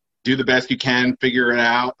 do the best you can, figure it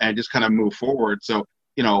out, and just kind of move forward. So,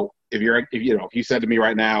 if you said to me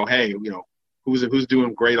right now, hey, who's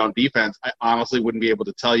doing great on defense, I honestly wouldn't be able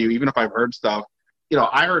to tell you, even if I've heard stuff.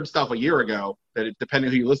 I heard stuff a year ago that, depending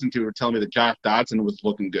on who you listen to, were telling me that Josh Dotson was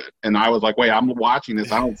looking good. And I was like, wait, I'm watching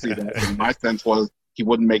this. I don't see that. And my sense was he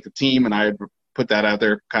wouldn't make the team, and I had put that out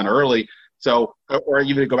there kind of early. So, or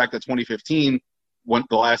even to go back to 2015,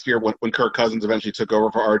 the last year when Kirk Cousins eventually took over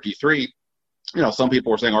for RG3, some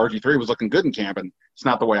people were saying RG3 was looking good in camp, and it's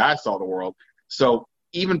not the way I saw the world. So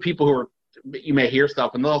even people you may hear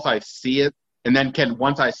stuff, unless I see it, and then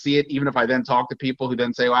once I see it, even if I then talk to people who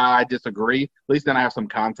then say, well, I disagree, at least then I have some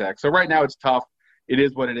context. So right now it's tough. It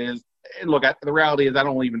is what it is. And look, the reality is I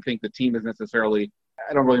don't even think the team is necessarily –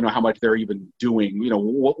 I don't really know how much they're even doing.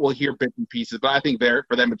 We'll hear bits and pieces, but I think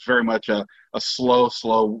for them it's very much a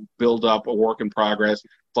slow build-up, a work in progress.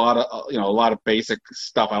 A lot of basic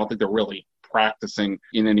stuff I don't think they're really practicing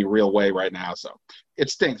in any real way right now. So it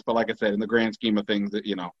stinks. But like I said, in the grand scheme of things,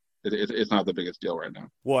 it's not the biggest deal right now.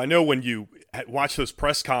 Well, I know when you watch those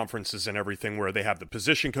press conferences and everything where they have the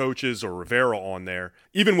position coaches or Rivera on there,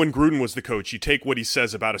 even when Gruden was the coach, you take what he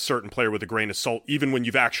says about a certain player with a grain of salt, even when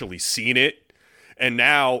you've actually seen it. And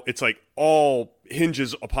now it's like all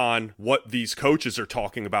hinges upon what these coaches are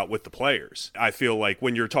talking about with the players. I feel like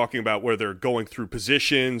when you're talking about where they're going through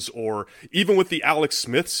positions, or even with the Alex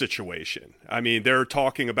Smith situation, I mean, they're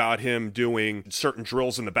talking about him doing certain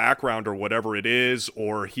drills in the background or whatever it is,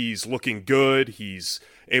 or he's looking good, he's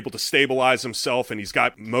able to stabilize himself, and he's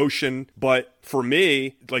got motion. But for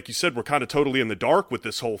me, like you said, we're kind of totally in the dark with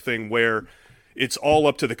this whole thing where it's all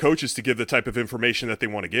up to the coaches to give the type of information that they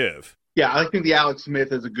want to give. Yeah, I think the Alex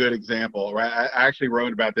Smith is a good example, right? I actually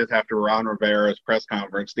wrote about this after Ron Rivera's press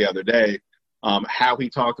conference the other day, how he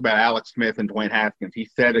talked about Alex Smith and Dwayne Haskins. He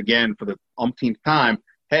said again for the umpteenth time,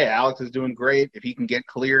 hey, Alex is doing great. If he can get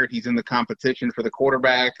cleared, he's in the competition for the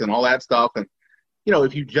quarterbacks and all that stuff. And,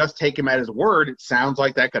 if you just take him at his word, it sounds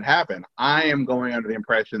like that could happen. I am going under the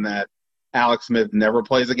impression that Alex Smith never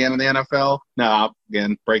plays again in the NFL. Now,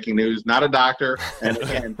 again, breaking news, not a doctor, and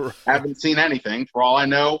again, haven't seen anything. For all I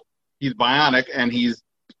know, he's bionic, and he's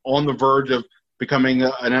on the verge of becoming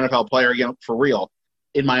an NFL player again for real.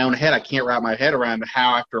 In my own head, I can't wrap my head around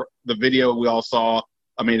how after the video we all saw,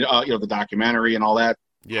 the documentary and all that,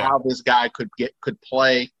 how this guy could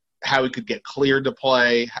play, how he could get cleared to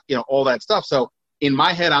play, all that stuff. So in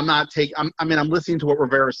my head, I'm listening to what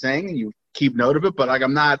Rivera's saying, and you keep note of it, but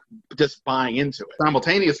I'm not just buying into it.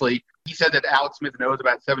 Simultaneously, he said that Alex Smith knows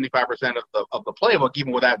about 75% of the playbook,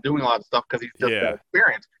 even without doing a lot of stuff, because he's just got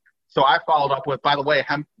experience. So I followed up with, by the way,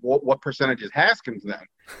 what percentage is Haskins then?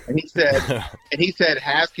 And he said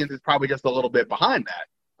Haskins is probably just a little bit behind that.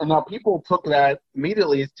 And now people took that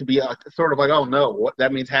immediately to be sort of like, oh no,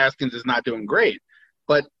 that means Haskins is not doing great.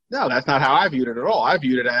 But no, that's not how I viewed it at all. I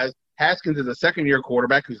viewed it as Haskins is a second-year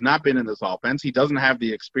quarterback who's not been in this offense. He doesn't have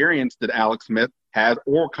the experience that Alex Smith has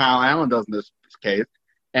or Kyle Allen does in this case.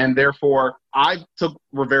 And therefore, I took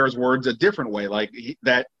Rivera's words a different way,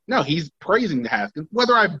 he's praising Haskins.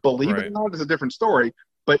 Whether I believe it or not is a different story,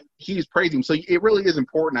 but he's praising. So it really is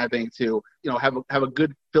important, I think, to have a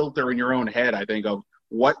good filter in your own head, I think, of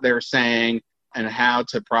what they're saying and how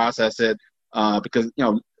to process it. Because,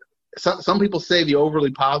 some people say the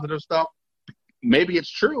overly positive stuff. Maybe it's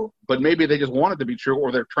true, but maybe they just want it to be true,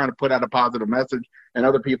 or they're trying to put out a positive message, and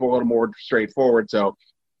other people are a little more straightforward. So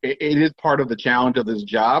it is part of the challenge of this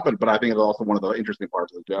job, but I think it's also one of the interesting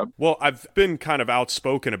parts of the job. Well, I've been kind of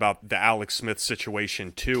outspoken about the Alex Smith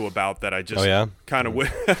situation too, about that. I just kind of wish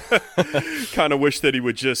that he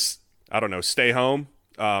would just, stay home.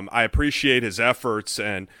 I appreciate his efforts,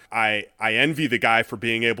 and I envy the guy for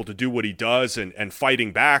being able to do what he does and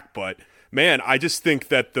fighting back, but man, I just think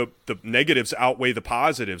that the negatives outweigh the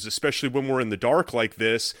positives, especially when we're in the dark like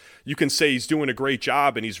this. You can say he's doing a great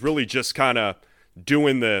job, and he's really just kind of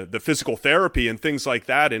doing the physical therapy and things like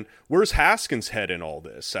that. And where's Haskins' head in all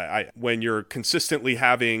this? When you're consistently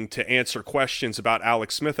having to answer questions about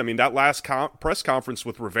Alex Smith, that last press conference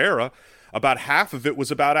with Rivera, about half of it was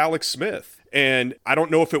about Alex Smith. And I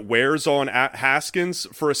don't know if it wears on Haskins.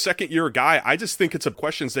 For a second-year guy, I just think it's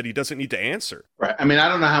questions that he doesn't need to answer. Right. I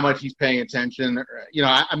don't know how much he's paying attention.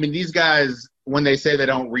 These guys, when they say they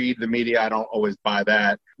don't read the media, I don't always buy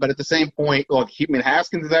that. But at the same point, look,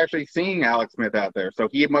 Haskins is actually seeing Alex Smith out there, so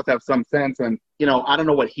he must have some sense. And, I don't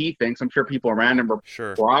know what he thinks. I'm sure people around him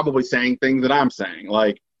are probably saying things that I'm saying,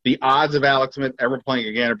 like, the odds of Alex Smith ever playing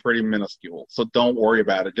again are pretty minuscule, so don't worry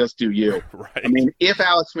about it. Just do you. Right. If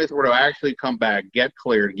Alex Smith were to actually come back, get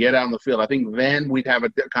cleared, get out on the field, I think then we'd have a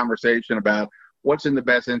conversation about what's in the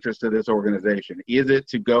best interest of this organization. Is it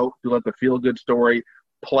to let the feel-good story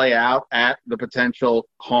play out at the potential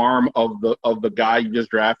harm of the guy you just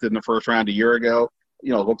drafted in the first round a year ago?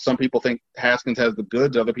 Look, some people think Haskins has the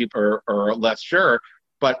goods, other people are less sure.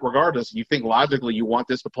 But regardless, you think logically you want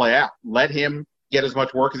this to play out. Let him get as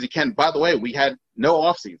much work as he can. By the way, we had no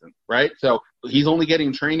offseason, right? So he's only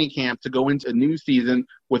getting training camp to go into a new season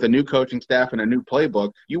with a new coaching staff and a new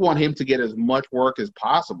playbook. You want him to get as much work as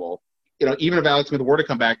possible. Even if Alex Smith were to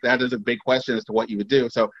come back, that is a big question as to what you would do.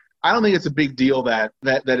 So I don't think it's a big deal that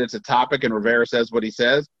it's a topic and Rivera says what he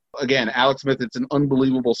says. Again, Alex Smith, it's an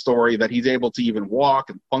unbelievable story that he's able to even walk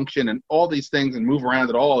and function and all these things and move around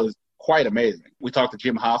at all is quite amazing. We talked to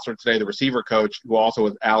Jim Hostler today, the receiver coach, who also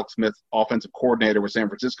was Alex Smith's offensive coordinator with San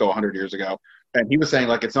Francisco 100 years ago. And he was saying,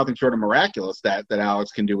 it's nothing short of miraculous that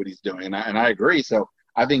Alex can do what he's doing. And I agree. So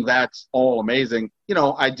I think that's all amazing.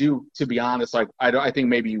 I do, to be honest, I think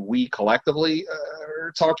maybe we collectively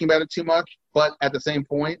are talking about it too much. But at the same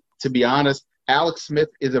point, to be honest, Alex Smith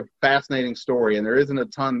is a fascinating story, and there isn't a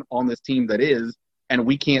ton on this team that is, and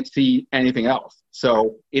we can't see anything else.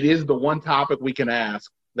 So it is the one topic we can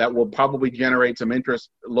ask that will probably generate some interest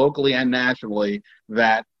locally and nationally,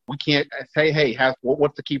 that we can't say, hey,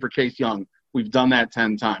 what's the key for Chase Young? We've done that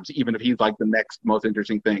 10 times, even if he's like the next most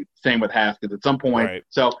interesting thing. Same with Haskins at some point. Right.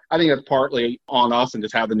 So I think that's partly on us and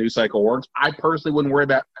just how the news cycle works. I personally wouldn't worry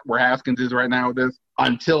about where Haskins is right now with this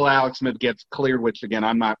until Alex Smith gets cleared, which, again,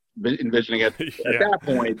 I'm not envisioning it at that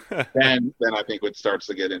point. Then I think it starts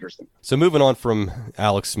to get interesting. So moving on from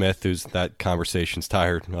Alex Smith, who's that conversation's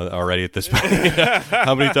tired already at this point.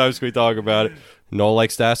 How many times can we talk about it? Noel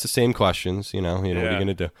likes to ask the same questions, what are you going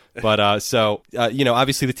to do? But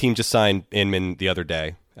obviously the team just signed Inman the other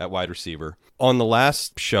day at wide receiver. On the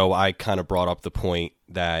last show, I kind of brought up the point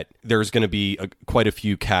that there's going to be quite a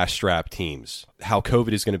few cash-strapped teams. How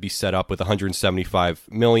COVID is going to be set up with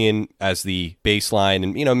 $175 million as the baseline,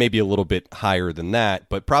 and maybe a little bit higher than that,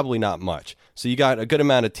 but probably not much. So you got a good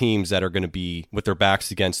amount of teams that are going to be with their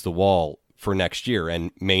backs against the wall for next year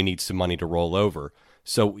and may need some money to roll over.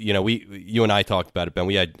 So, you and I talked about it, Ben.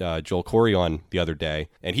 We had Joel Corry on the other day,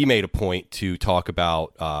 and he made a point to talk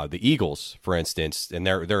about the Eagles, for instance, and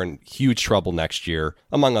they're in huge trouble next year,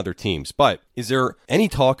 among other teams. But is there any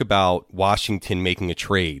talk about Washington making a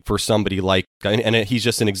trade for somebody like, and he's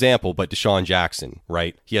just an example, but Deshaun Jackson,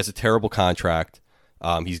 right? He has a terrible contract.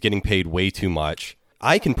 He's getting paid way too much.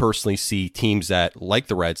 I can personally see teams that, like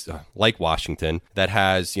the Reds, like Washington, that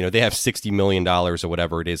has, they have $60 million or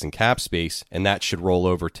whatever it is in cap space, and that should roll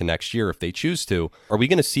over to next year if they choose to. Are we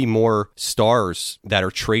going to see more stars that are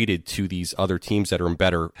traded to these other teams that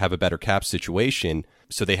are have a better cap situation,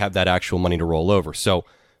 so they have that actual money to roll over? So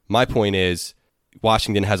my point is,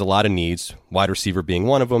 Washington has a lot of needs, wide receiver being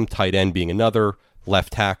one of them, tight end being another,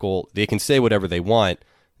 left tackle. They can say whatever they want,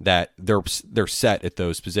 that they're set at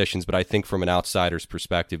those positions, but I think from an outsider's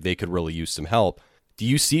perspective, they could really use some help. Do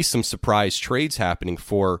you see some surprise trades happening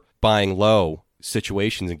for buying low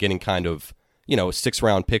situations and getting kind of, a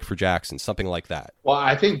 6th-round pick for Jackson, something like that? Well,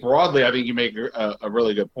 I think broadly, I think you make a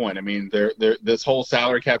really good point. I mean, this whole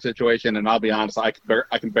salary cap situation, and I'll be honest, I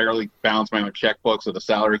can barely balance my own checkbook, so the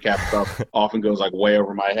salary cap stuff often goes like way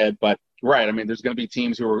over my head. But right, I mean, there's going to be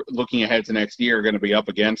teams who are looking ahead to next year are going to be up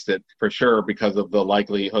against it for sure because of the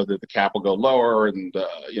likelihood that the cap will go lower and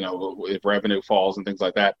if revenue falls and things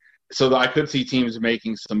like that. So I could see teams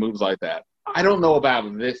making some moves like that. I don't know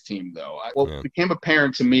about this team, though. What became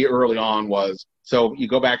apparent to me early on was, so you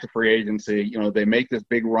go back to free agency, they make this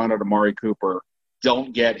big run at Amari Cooper,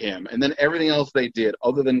 don't get him. And then everything else they did,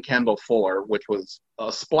 other than Kendall Fuller, which was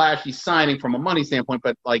a splashy signing from a money standpoint,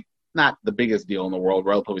 but not the biggest deal in the world,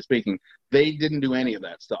 relatively speaking, they didn't do any of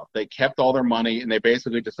that stuff. They kept all their money, and they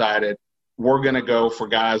basically decided, we're going to go for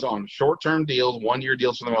guys on short-term deals, one-year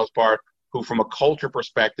deals for the most part, who from a culture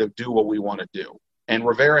perspective do what we want to do. And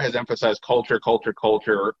Rivera has emphasized culture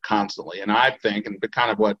constantly. And I think, and kind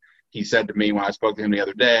of what he said to me when I spoke to him the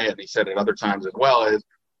other day, and he said it other times as well, is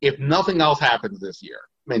if nothing else happens this year,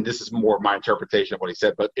 I mean, this is more my interpretation of what he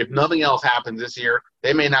said, but if nothing else happens this year,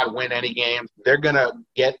 they may not win any games. They're going to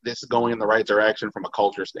get this going in the right direction from a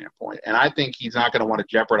culture standpoint. And I think he's not going to want to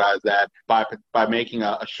jeopardize that by making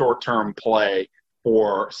a short-term play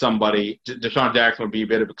for somebody. Deshaun Jackson would be a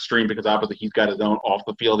bit of extreme because obviously he's got his own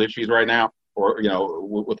off-the-field issues right now, or,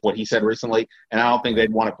 with what he said recently. And I don't think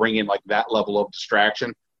they'd want to bring in like that level of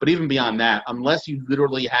distraction. But even beyond that, unless you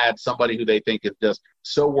literally had somebody who they think is just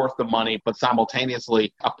so worth the money, but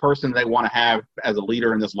simultaneously a person they want to have as a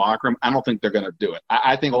leader in this locker room, I don't think they're going to do it.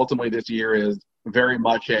 I think ultimately this year is very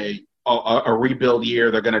much a rebuild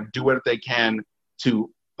year. They're going to do what they can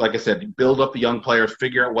to, like I said, build up the young players,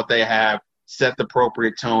 figure out what they have, set the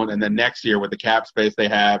appropriate tone, and then next year with the cap space they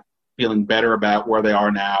have, feeling better about where they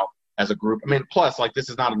are now as a group. I mean, plus, this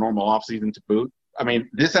is not a normal offseason to boot. I mean,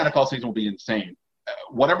 this NFL season will be insane.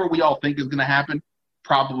 Whatever we all think is going to happen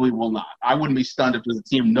probably will not. I wouldn't be stunned if there's a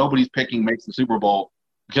team nobody's picking makes the Super Bowl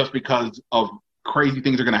just because of crazy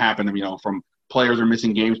things are going to happen, from players are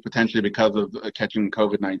missing games potentially because of catching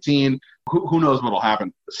COVID-19. Who knows what will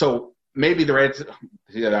happen? So maybe the Reds,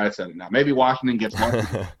 I said it now, maybe Washington gets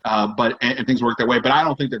lucky, and things work their way, but I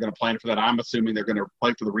don't think they're going to plan for that. I'm assuming they're going to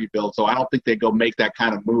play for the rebuild, so I don't think they go make that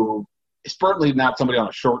kind of move. It's certainly not somebody on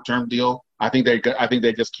a short-term deal. I think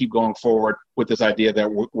they just keep going forward with this idea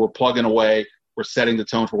that we're plugging away, we're setting the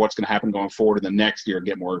tone for what's going to happen going forward in the next year and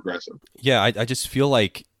get more aggressive. Yeah, I just feel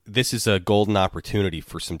like this is a golden opportunity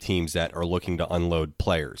for some teams that are looking to unload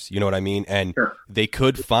players. You know what I mean? And sure, they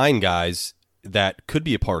could find guys that could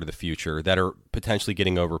be a part of the future that are potentially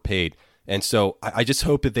getting overpaid. And so I just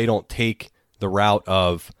hope that they don't take the route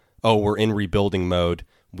of, we're in rebuilding mode,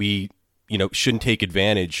 we, shouldn't take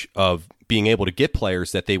advantage of being able to get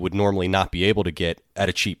players that they would normally not be able to get at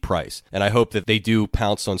a cheap price. And I hope that they do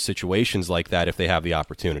pounce on situations like that if they have the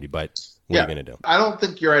opportunity. But what are you going to do? I don't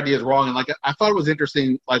think your idea is wrong. And I thought it was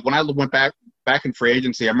interesting. Like when I went back in free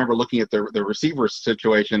agency, I remember looking at the receiver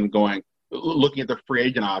situation, looking at the free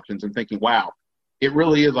agent options and thinking, wow, it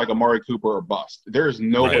really is like Amari Cooper or bust. There is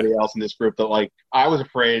nobody else in this group that I was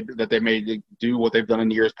afraid that they may do what they've done in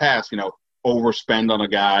years past, overspend on a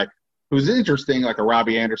guy who's interesting, like a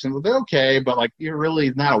Robbie Anderson. They're okay, but you're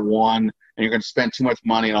really not a one, and you're going to spend too much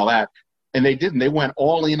money and all that. And they didn't. They went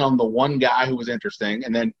all in on the one guy who was interesting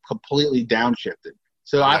and then completely downshifted.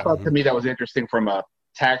 So I thought, to me, that was interesting from a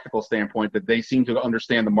tactical standpoint, that they seem to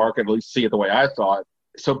understand the market, at least see it the way I saw it.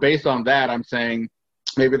 So based on that, I'm saying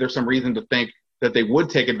maybe there's some reason to think that they would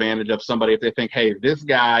take advantage of somebody if they think, hey, this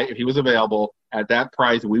guy, if he was available at that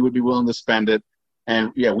price, we would be willing to spend it.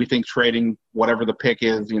 And, we think trading whatever the pick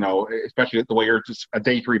is, especially the way you're just a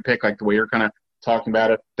day 3 pick, like the way you're kind of talking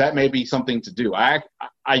about it, that may be something to do. I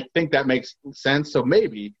think that makes sense. So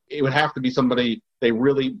maybe it would have to be somebody they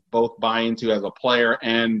really both buy into as a player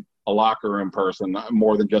and a locker room person,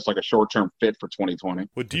 more than just a short-term fit for 2020.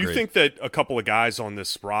 Well, do you think that a couple of guys on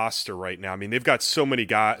this roster right now, I mean, they've got so many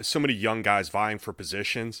young guys vying for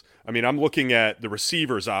positions. I mean, I'm looking at the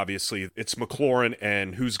receivers, obviously. It's McLaurin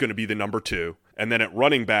and who's going to be the number 2. And then at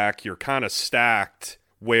running back, you're kind of stacked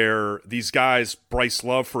where these guys, Bryce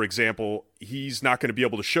Love, for example, he's not going to be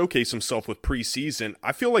able to showcase himself with preseason.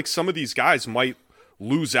 I feel like some of these guys might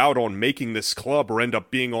lose out on making this club or end up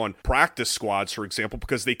being on practice squads, for example,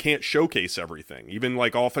 because they can't showcase everything. Even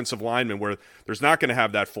like offensive linemen where there's not going to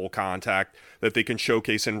have that full contact that they can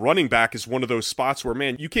showcase. And running back is one of those spots where,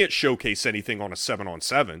 man, you can't showcase anything on a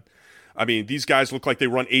 7-on-7. I mean, these guys look like they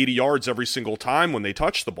run 80 yards every single time when they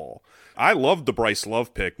touch the ball. I love the Bryce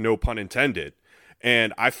Love pick, no pun intended.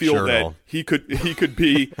 And I feel that he could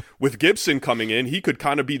be, with Gibson coming in, he could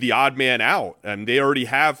kind of be the odd man out. And they already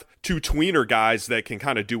have 2 tweener guys that can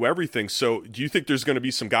kind of do everything. So do you think there's going to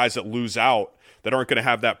be some guys that lose out that aren't going to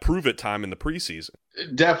have that prove it time in the preseason?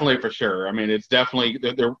 Definitely, for sure. I mean, it's definitely,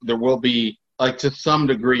 there will be, to some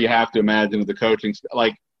degree, you have to imagine the coaching.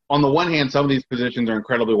 On the one hand, some of these positions are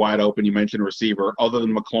incredibly wide open. You mentioned receiver. Other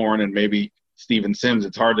than McLaurin and maybe Steven Sims,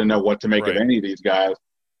 it's hard to know what to make of any of these guys.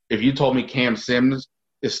 If you told me Cam Sims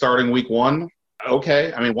is starting week 1,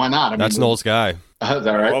 okay. I mean, why not? That's Noel's guy. Is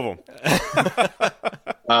that right? Love him.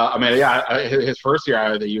 His first year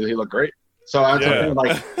out of the U, he looked great. So I'm talking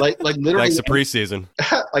literally. Thanks to preseason.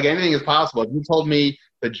 Anything is possible. If you told me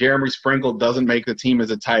that Jeremy Sprinkle doesn't make the team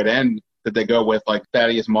as a tight end, that they go with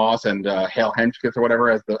Thaddeus Moss and Hale Henschkes or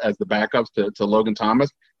whatever as the backups to Logan Thomas,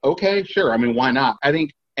 okay, sure. I mean, why not? I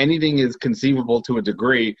think anything is conceivable to a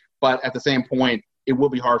degree, but at the same point, it will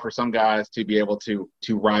be hard for some guys to be able to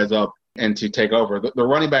rise up and to take over. The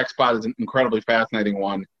running back spot is an incredibly fascinating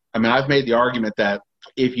one. I mean, I've made the argument that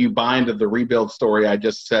if you buy into the rebuild story I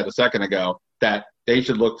just said a second ago, that they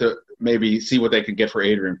should look to maybe see what they can get for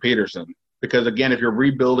Adrian Peterson. Because, again, if you're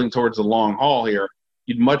rebuilding towards the long haul here,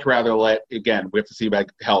 you'd much rather we have to see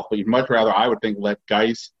about health, but you'd much rather, I would think, let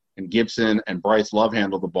Geis and Gibson and Bryce Love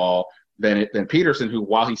handle the ball than Peterson, who,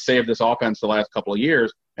 while he saved this offense the last couple of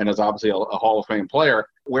years and is obviously a Hall of Fame player,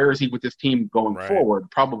 where is he with this team going forward?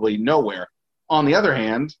 Probably nowhere. On the other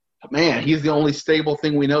hand, man, he's the only stable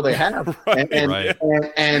thing we know they have.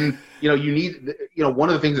 And you need, one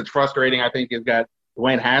of the things that's frustrating, I think, is that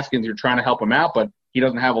Dwayne Haskins, you're trying to help him out, but he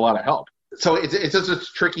doesn't have a lot of help. So it's just a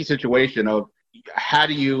tricky situation of how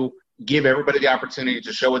do you give everybody the opportunity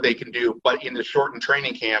to show what they can do, but in the shortened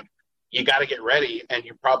training camp, you got to get ready, and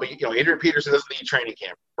you probably, Adrian Peterson doesn't need training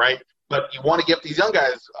camp, right? But you want to give these young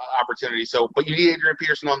guys opportunities. But you need Adrian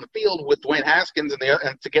Peterson on the field with Dwayne Haskins, and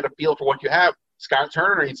to get a feel for what you have. Scott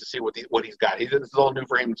Turner needs to see what he's got. This is all new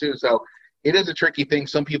for him too. So it is a tricky thing.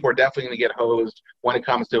 Some people are definitely going to get hosed when it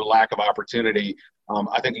comes to lack of opportunity.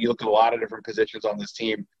 I think you look at a lot of different positions on this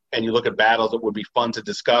team, and you look at battles that would be fun to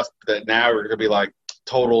discuss that now are going to be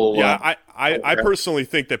total. Yeah, I personally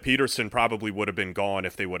think that Peterson probably would have been gone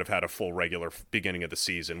if they would have had a full regular beginning of the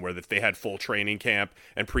season, where if they had full training camp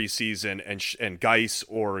and preseason and Geis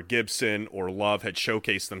or Gibson or Love had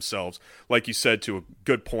showcased themselves, like you said, to a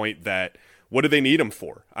good point, that what do they need him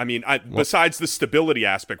for? I mean, besides the stability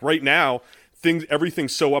aspect, right now,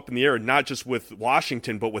 everything's so up in the air, not just with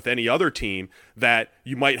Washington, but with any other team, that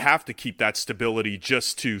you might have to keep that stability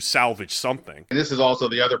just to salvage something. And this is also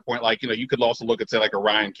the other point, you could also look at, say, a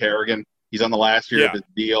Ryan Kerrigan. He's on the last year of his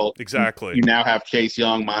deal. Exactly. You now have Chase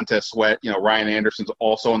Young, Montez Sweat. Ryan Anderson's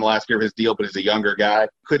also on the last year of his deal, but he's a younger guy.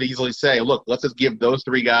 Could easily say, look, let's just give those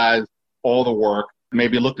 3 guys all the work.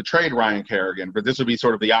 maybe look to trade Ryan Kerrigan. But this would be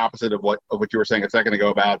sort of the opposite of what you were saying a second ago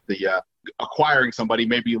about the acquiring somebody.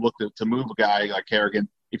 Maybe you look to move a guy like Kerrigan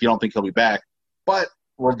if you don't think he'll be back. But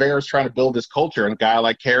Rivera's trying to build this culture, and a guy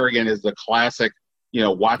like Kerrigan is the classic,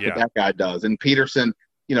 watch what that guy does. And Peterson,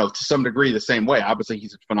 to some degree the same way. Obviously,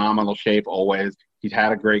 he's in phenomenal shape always. He's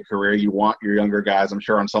had a great career. You want your younger guys, I'm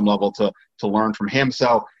sure, on some level to learn from him.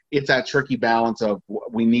 So it's that tricky balance of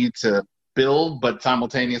we need to build, but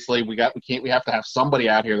simultaneously we have to have somebody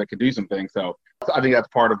out here that can do some things. So I think that's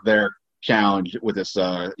part of their challenge with this,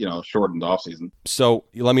 shortened offseason. So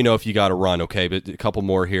let me know if you got to run, okay? But a couple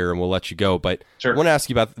more here and we'll let you go. But sure. I want to ask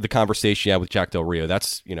you about the conversation you had with Jack Del Rio.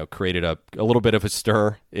 That's, created a little bit of a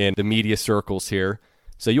stir in the media circles here.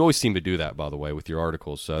 So you always seem to do that, by the way, with your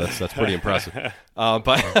articles. So that's pretty impressive.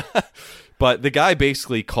 But the guy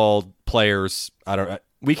basically called players,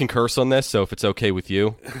 we can curse on this, so if it's okay with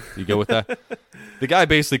you go with that? The guy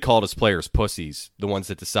basically called his players pussies, the ones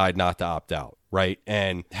that decide not to opt out, right?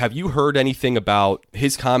 And have you heard anything about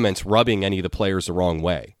his comments rubbing any of the players the wrong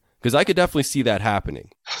way? Because I could definitely see that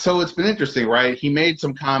happening. So it's been interesting, right? He made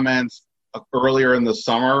some comments earlier in the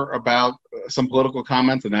summer about some political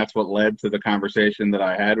comments, and that's what led to the conversation that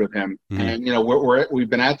I had with him. Mm-hmm. And, we've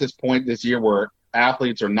been at this point this year where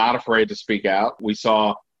athletes are not afraid to speak out. We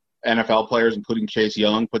saw NFL players, including Chase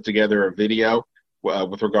Young, put together a video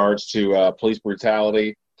with regards to police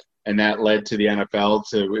brutality, and that led to the NFL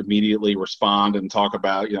to immediately respond and talk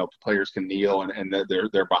about, players can kneel and that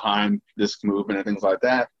they're behind this movement and things like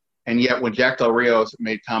that. And yet when Jack Del Rio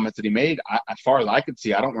made comments that he made, as far as I could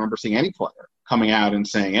see, I don't remember seeing any player coming out and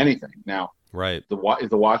saying anything. Now, right, is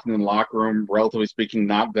the Washington locker room, relatively speaking,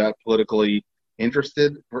 not that politically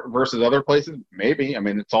interested versus other places? Maybe. I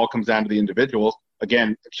mean, it all comes down to the individuals.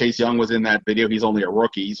 Again, Chase Young was in that video. He's only a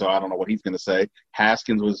rookie, so I don't know what he's going to say.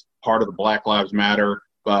 Haskins was part of the Black Lives Matter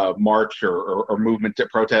march or movement to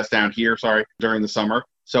protest down here, during the summer.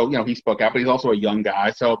 So, he spoke out, but he's also a young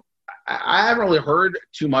guy. So I haven't really heard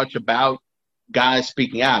too much about guys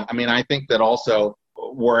speaking out. I mean, I think that also,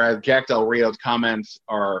 whereas Jack Del Rio's comments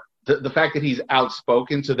are the fact that he's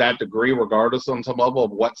outspoken to that degree, regardless on some level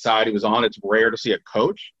of what side he was on, it's rare to see a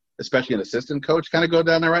coach, especially an assistant coach, kind of go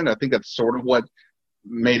down that route. And I think that's sort of what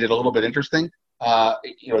made it a little bit interesting,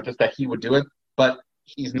 just that he would do it. But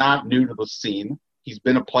he's not new to the scene. He's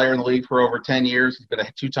been a player in the league for over 10 years. He's been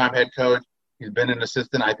a two-time head coach. He's been an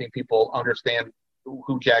assistant. I think people understand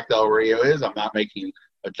who Jack Del Rio is. I'm not making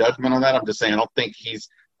a judgment on that. I'm just saying I don't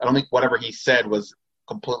think whatever he said was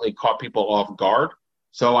completely caught people off guard.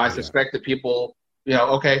 So I suspect that people,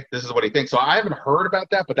 okay, this is what he thinks. So I haven't heard about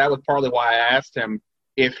that, but that was partly why I asked him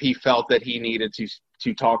if he felt that he needed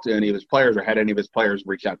to talk to any of his players or had any of his players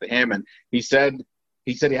reach out to him. And he said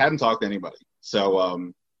he hadn't talked to anybody.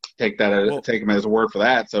 So take him as a word for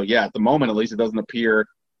that. So yeah, at the moment, at least, it doesn't appear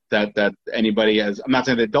that anybody has. I'm not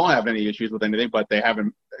saying they don't have any issues with anything, but they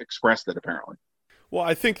haven't expressed it apparently. Well,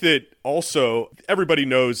 I think that also everybody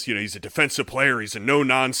knows, he's a defensive player. He's a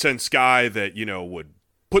no-nonsense guy that, would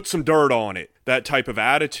put some dirt on it, that type of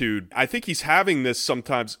attitude. I think he's having this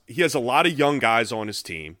sometimes. He has a lot of young guys on his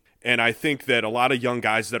team, and I think that a lot of young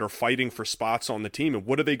guys that are fighting for spots on the team, and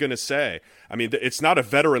what are they going to say? I mean, it's not a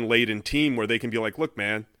veteran-laden team where they can be like, look,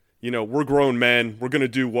 man, we're grown men. We're going to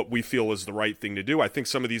do what we feel is the right thing to do. I think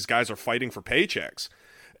some of these guys are fighting for paychecks.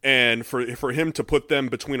 And for him to put them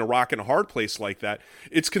between a rock and a hard place like that,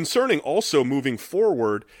 it's concerning also moving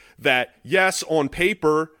forward that, yes, on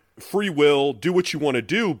paper, free will, do what you want to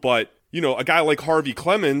do, but, a guy like Harvey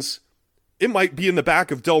Clemens, it might be in the back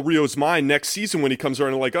of Del Rio's mind next season when he comes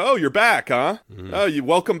around and like, oh, you're back, huh? Mm-hmm. Oh,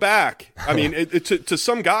 welcome back. I mean, to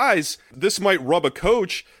some guys, this might rub a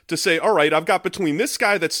coach to say, all right, I've got between this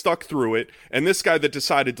guy that stuck through it and this guy that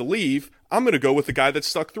decided to leave, I'm going to go with the guy that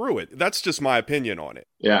stuck through it. That's just my opinion on it.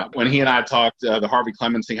 Yeah, when he and I talked, the Harvey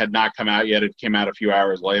Clemens thing had not come out yet. It came out a few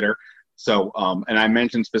hours later. So, and I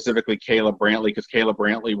mentioned specifically Caleb Brantley because Caleb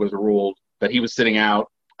Brantley was ruled that he was sitting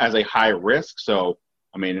out as a high risk. So,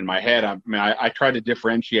 I mean, in my head, I try to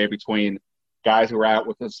differentiate between guys who are out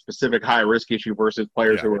with a specific high risk issue versus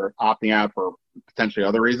players who are opting out for potentially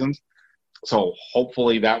other reasons. So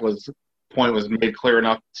hopefully that point was made clear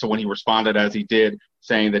enough. So when he responded as he did,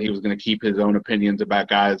 saying that he was going to keep his own opinions about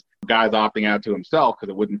guys opting out to himself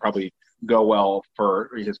because it wouldn't probably go well for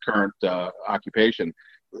his current occupation.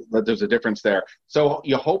 But there's a difference there. So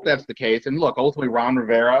you hope that's the case. And look, ultimately Ron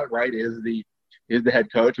Rivera, right, is the head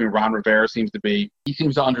coach. I mean, Ron Rivera seems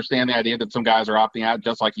to understand the idea that some guys are opting out,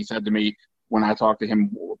 just like he said to me when I talked to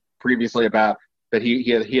him previously about that he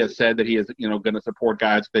has said that he is, going to support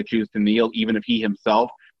guys that choose to kneel, even if he himself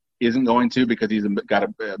isn't going to because he's got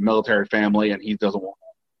a military family and he doesn't want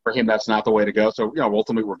for him, that's not the way to go. So,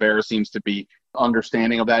 ultimately Rivera seems to be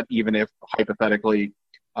understanding of that, even if hypothetically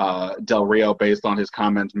Del Rio, based on his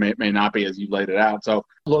comments, may not be as you laid it out. So,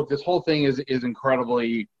 look, this whole thing is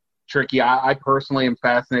incredibly tricky. I personally am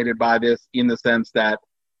fascinated by this in the sense that,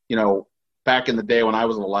 back in the day when I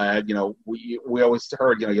was a lad, we always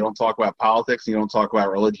heard, you don't talk about politics and you don't talk about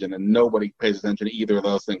religion, and nobody pays attention to either of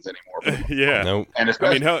those things anymore. Yeah. Nope. And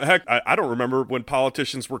especially, heck, I don't remember when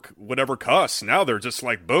politicians would ever cuss. Now they're just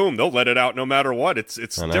like, boom, they'll let it out no matter what. It's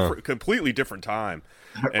different, completely different time.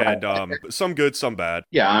 And some good, some bad.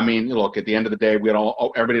 Yeah, look, at the end of the day,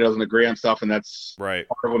 everybody doesn't agree on stuff, and that's right.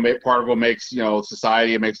 Part of what makes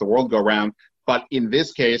society, it makes the world go round. But in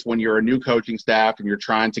this case, when you're a new coaching staff and you're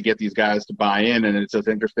trying to get these guys to buy in, and it's just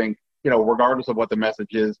interesting, regardless of what the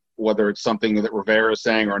message is, whether it's something that Rivera is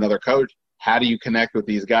saying or another coach, how do you connect with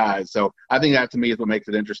these guys? So I think that to me is what makes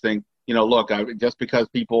it interesting. Look, just because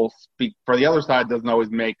people speak for the other side doesn't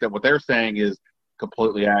always make that what they're saying is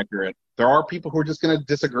completely accurate. There are people who are just going to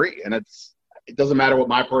disagree, and it doesn't matter what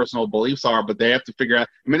my personal beliefs are, but they have to figure out.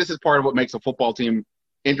 This is part of what makes a football team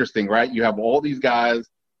interesting, right? You have all these guys.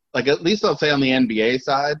 Like, at least I'll say on the NBA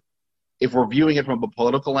side, if we're viewing it from a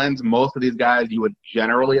political lens, most of these guys you would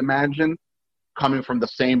generally imagine coming from the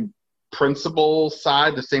same principle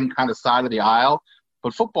side, the same kind of side of the aisle.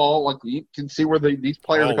 But football, like, you can see where these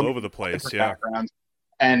players all are coming over the place, from yeah. backgrounds.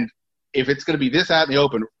 And if it's going to be this out in the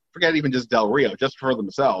open, forget even just Del Rio, just for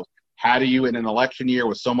themselves. How do you, in an election year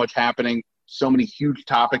with so much happening, so many huge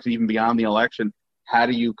topics even beyond the election, how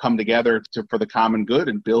do you come together for the common good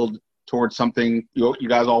and build towards something you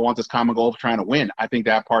guys all want, this common goal of trying to win? I think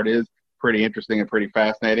that part is pretty interesting and pretty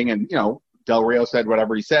fascinating. And, Del Rio said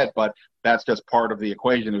whatever he said, but that's just part of the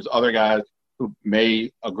equation. There's other guys who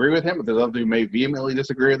may agree with him, but there's others who may vehemently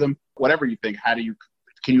disagree with him. Whatever you think, can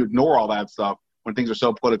you ignore all that stuff when things are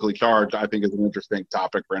so politically charged? I think is an interesting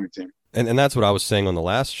topic for any team. And that's what I was saying on the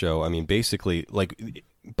last show. Basically, like,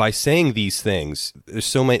 by saying these things, there's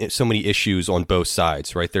so many issues on both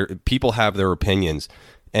sides, right? People have their opinions.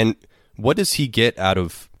 And what does he get out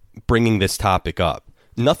of bringing this topic up?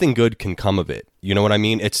 Nothing good can come of it. You know what I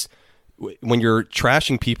mean? It's when you're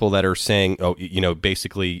trashing people that are saying,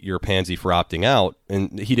 basically you're a pansy for opting out.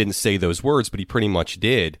 And he didn't say those words, but he pretty much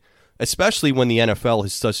did, especially when the NFL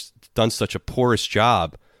has done such a porous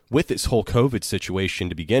job with this whole COVID situation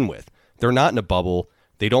to begin with. They're not in a bubble.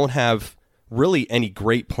 They don't have really any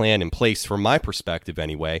great plan in place from my perspective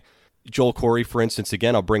anyway. Joel Corry, for instance,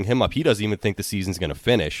 again, I'll bring him up. He doesn't even think the season's going to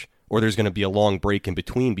finish, or there's going to be a long break in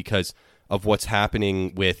between because of what's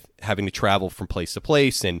happening with having to travel from place to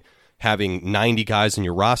place and having 90 guys in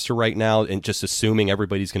your roster right now and just assuming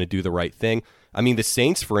everybody's going to do the right thing. The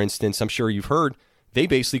Saints, for instance, I'm sure you've heard, they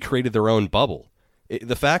basically created their own bubble.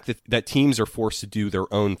 The fact that teams are forced to do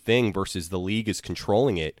their own thing versus the league is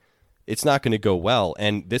controlling it, it's not going to go well.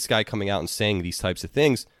 And this guy coming out and saying these types of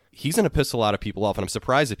things, he's going to piss a lot of people off, and I'm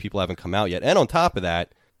surprised that people haven't come out yet. And on top of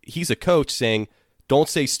that, he's a coach saying, don't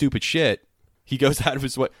say stupid shit. He goes out of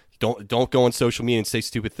his way. Don't go on social media and say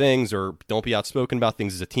stupid things, or don't be outspoken about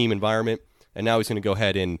things as a team environment. And now he's going to go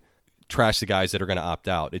ahead and trash the guys that are going to opt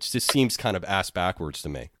out. It just seems kind of ass backwards to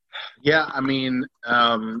me. Yeah, in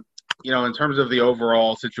terms of the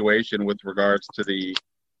overall situation with regards to the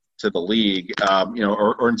league,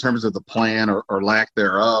 or in terms of the plan or lack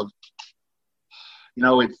thereof,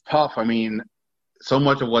 it's tough. So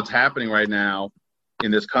much of what's happening right now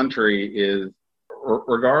in this country is,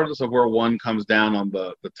 regardless of where one comes down on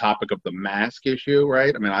the topic of the mask issue,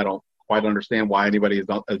 right? I don't quite understand why anybody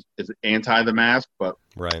is anti the mask, but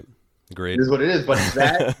right, agreed. It is what it is.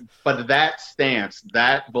 But that stance,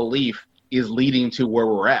 that belief, is leading to where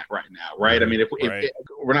we're at right now, right? If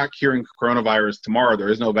we're not curing coronavirus tomorrow, there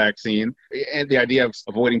is no vaccine, and the idea of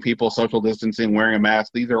avoiding people, social distancing, wearing a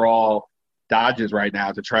mask, these are all dodges right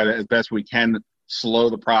now to try to, as best we can, slow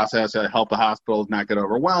the process, help the hospitals not get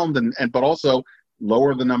overwhelmed, but also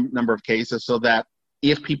lower the number of cases so that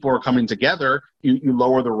if people are coming together, you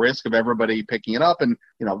lower the risk of everybody picking it up. And,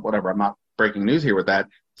 whatever, I'm not breaking news here with that.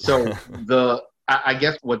 So I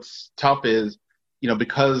guess what's tough is,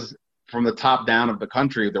 because from the top down of the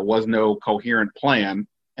country, there was no coherent plan.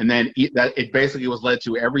 And then it basically was led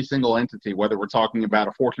to every single entity, whether we're talking about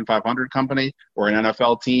a Fortune 500 company or an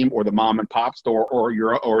NFL team or the mom and pop store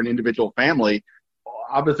or an individual family.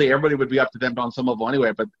 Obviously, everybody would be up to them on some level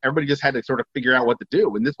anyway, but everybody just had to sort of figure out what to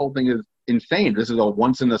do. And this whole thing is insane. This is a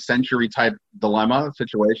once-in-a-century type dilemma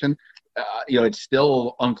situation. It's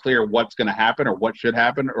still unclear what's going to happen or what should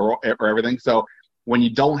happen or everything. So when you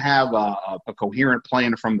don't have a coherent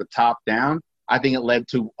plan from the top down, I think it led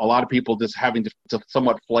to a lot of people just having to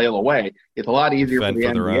somewhat flail away. It's a lot easier for the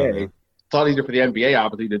NBA It's a lot easier for the NBA,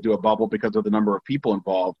 obviously, to do a bubble because of the number of people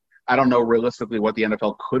involved. I don't know realistically what the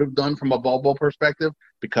NFL could have done from a bubble perspective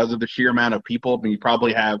because of the sheer amount of people. I mean, you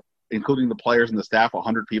probably have, including the players and the staff,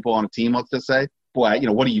 100 people on a team, let's just say. Boy,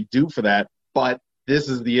 what do you do for that? But this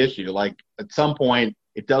is the issue. Like, at some point,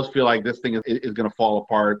 it does feel like this thing is going to fall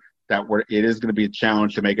apart, that it is going to be a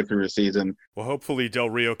challenge to make it through the season. Well, hopefully Del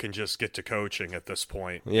Rio can just get to coaching at this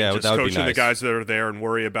point. Yeah, just that would be coaching nice. the guys that are there and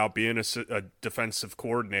worry about being a defensive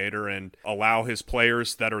coordinator and allow his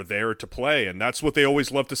players that are there to play. And that's what they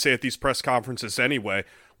always love to say at these press conferences anyway.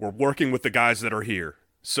 We're working with the guys that are here.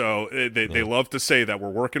 So they love to say that we're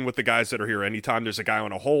working with the guys that are here. Anytime there's a guy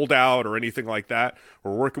on a holdout or anything like that,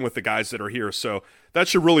 we're working with the guys that are here. So that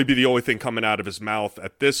should really be the only thing coming out of his mouth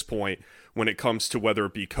at this point when it comes to whether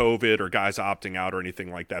it be COVID or guys opting out or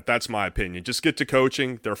anything like that. That's my opinion. Just get to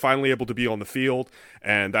coaching. They're finally able to be on the field,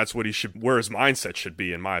 and that's what where his mindset should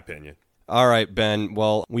be, in my opinion. All right, Ben.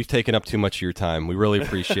 Well, we've taken up too much of your time. We really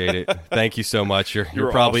appreciate it. Thank you so much.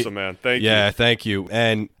 You're probably awesome, man. Thank you. Yeah, thank you.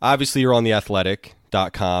 And obviously you're on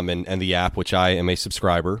theathletic.com and the app, which I am a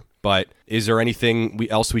subscriber. But is there anything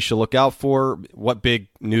else we should look out for? What big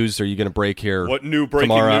news are you going to break here? What new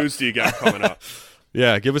breaking news do you got coming up?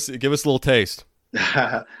 Yeah, give us a little taste.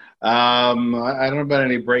 I don't know about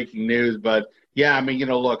any breaking news, but yeah, I mean,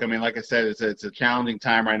 look, I mean, like I said, it's a challenging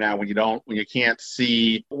time right now when you can't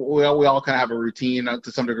see. We all kind of have a routine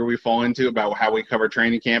to some degree we fall into about how we cover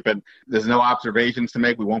training camp, and there's no observations to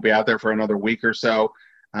make. We won't be out there for another week or so.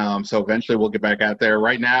 So eventually we'll get back out there.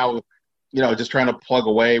 Right now, just trying to plug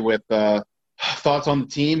away with thoughts on the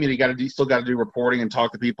team. You still got to do reporting and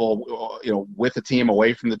talk to people, with the team,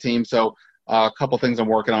 away from the team. So a couple things I'm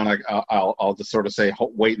working on. I'll just sort of say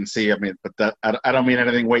wait and see. I mean, but that I don't mean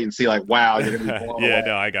anything wait and see like wow. You're gonna be blown away.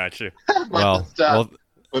 No, I got you.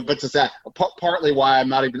 but just that partly why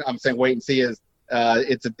I'm saying wait and see is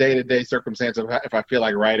it's a day-to-day circumstance of if I feel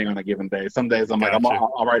like writing on a given day. Some days I'm like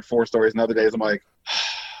I'll write 4 stories, and other days I'm like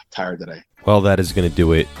tired today. Well, that is going to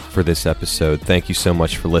do it for this episode. Thank you so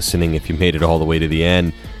much for listening. If you made it all the way to the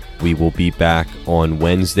end, we will be back on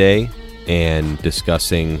Wednesday and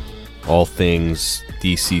discussing all things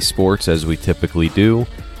DC sports as we typically do.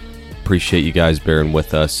 Appreciate you guys bearing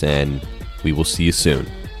with us, and we will see you soon.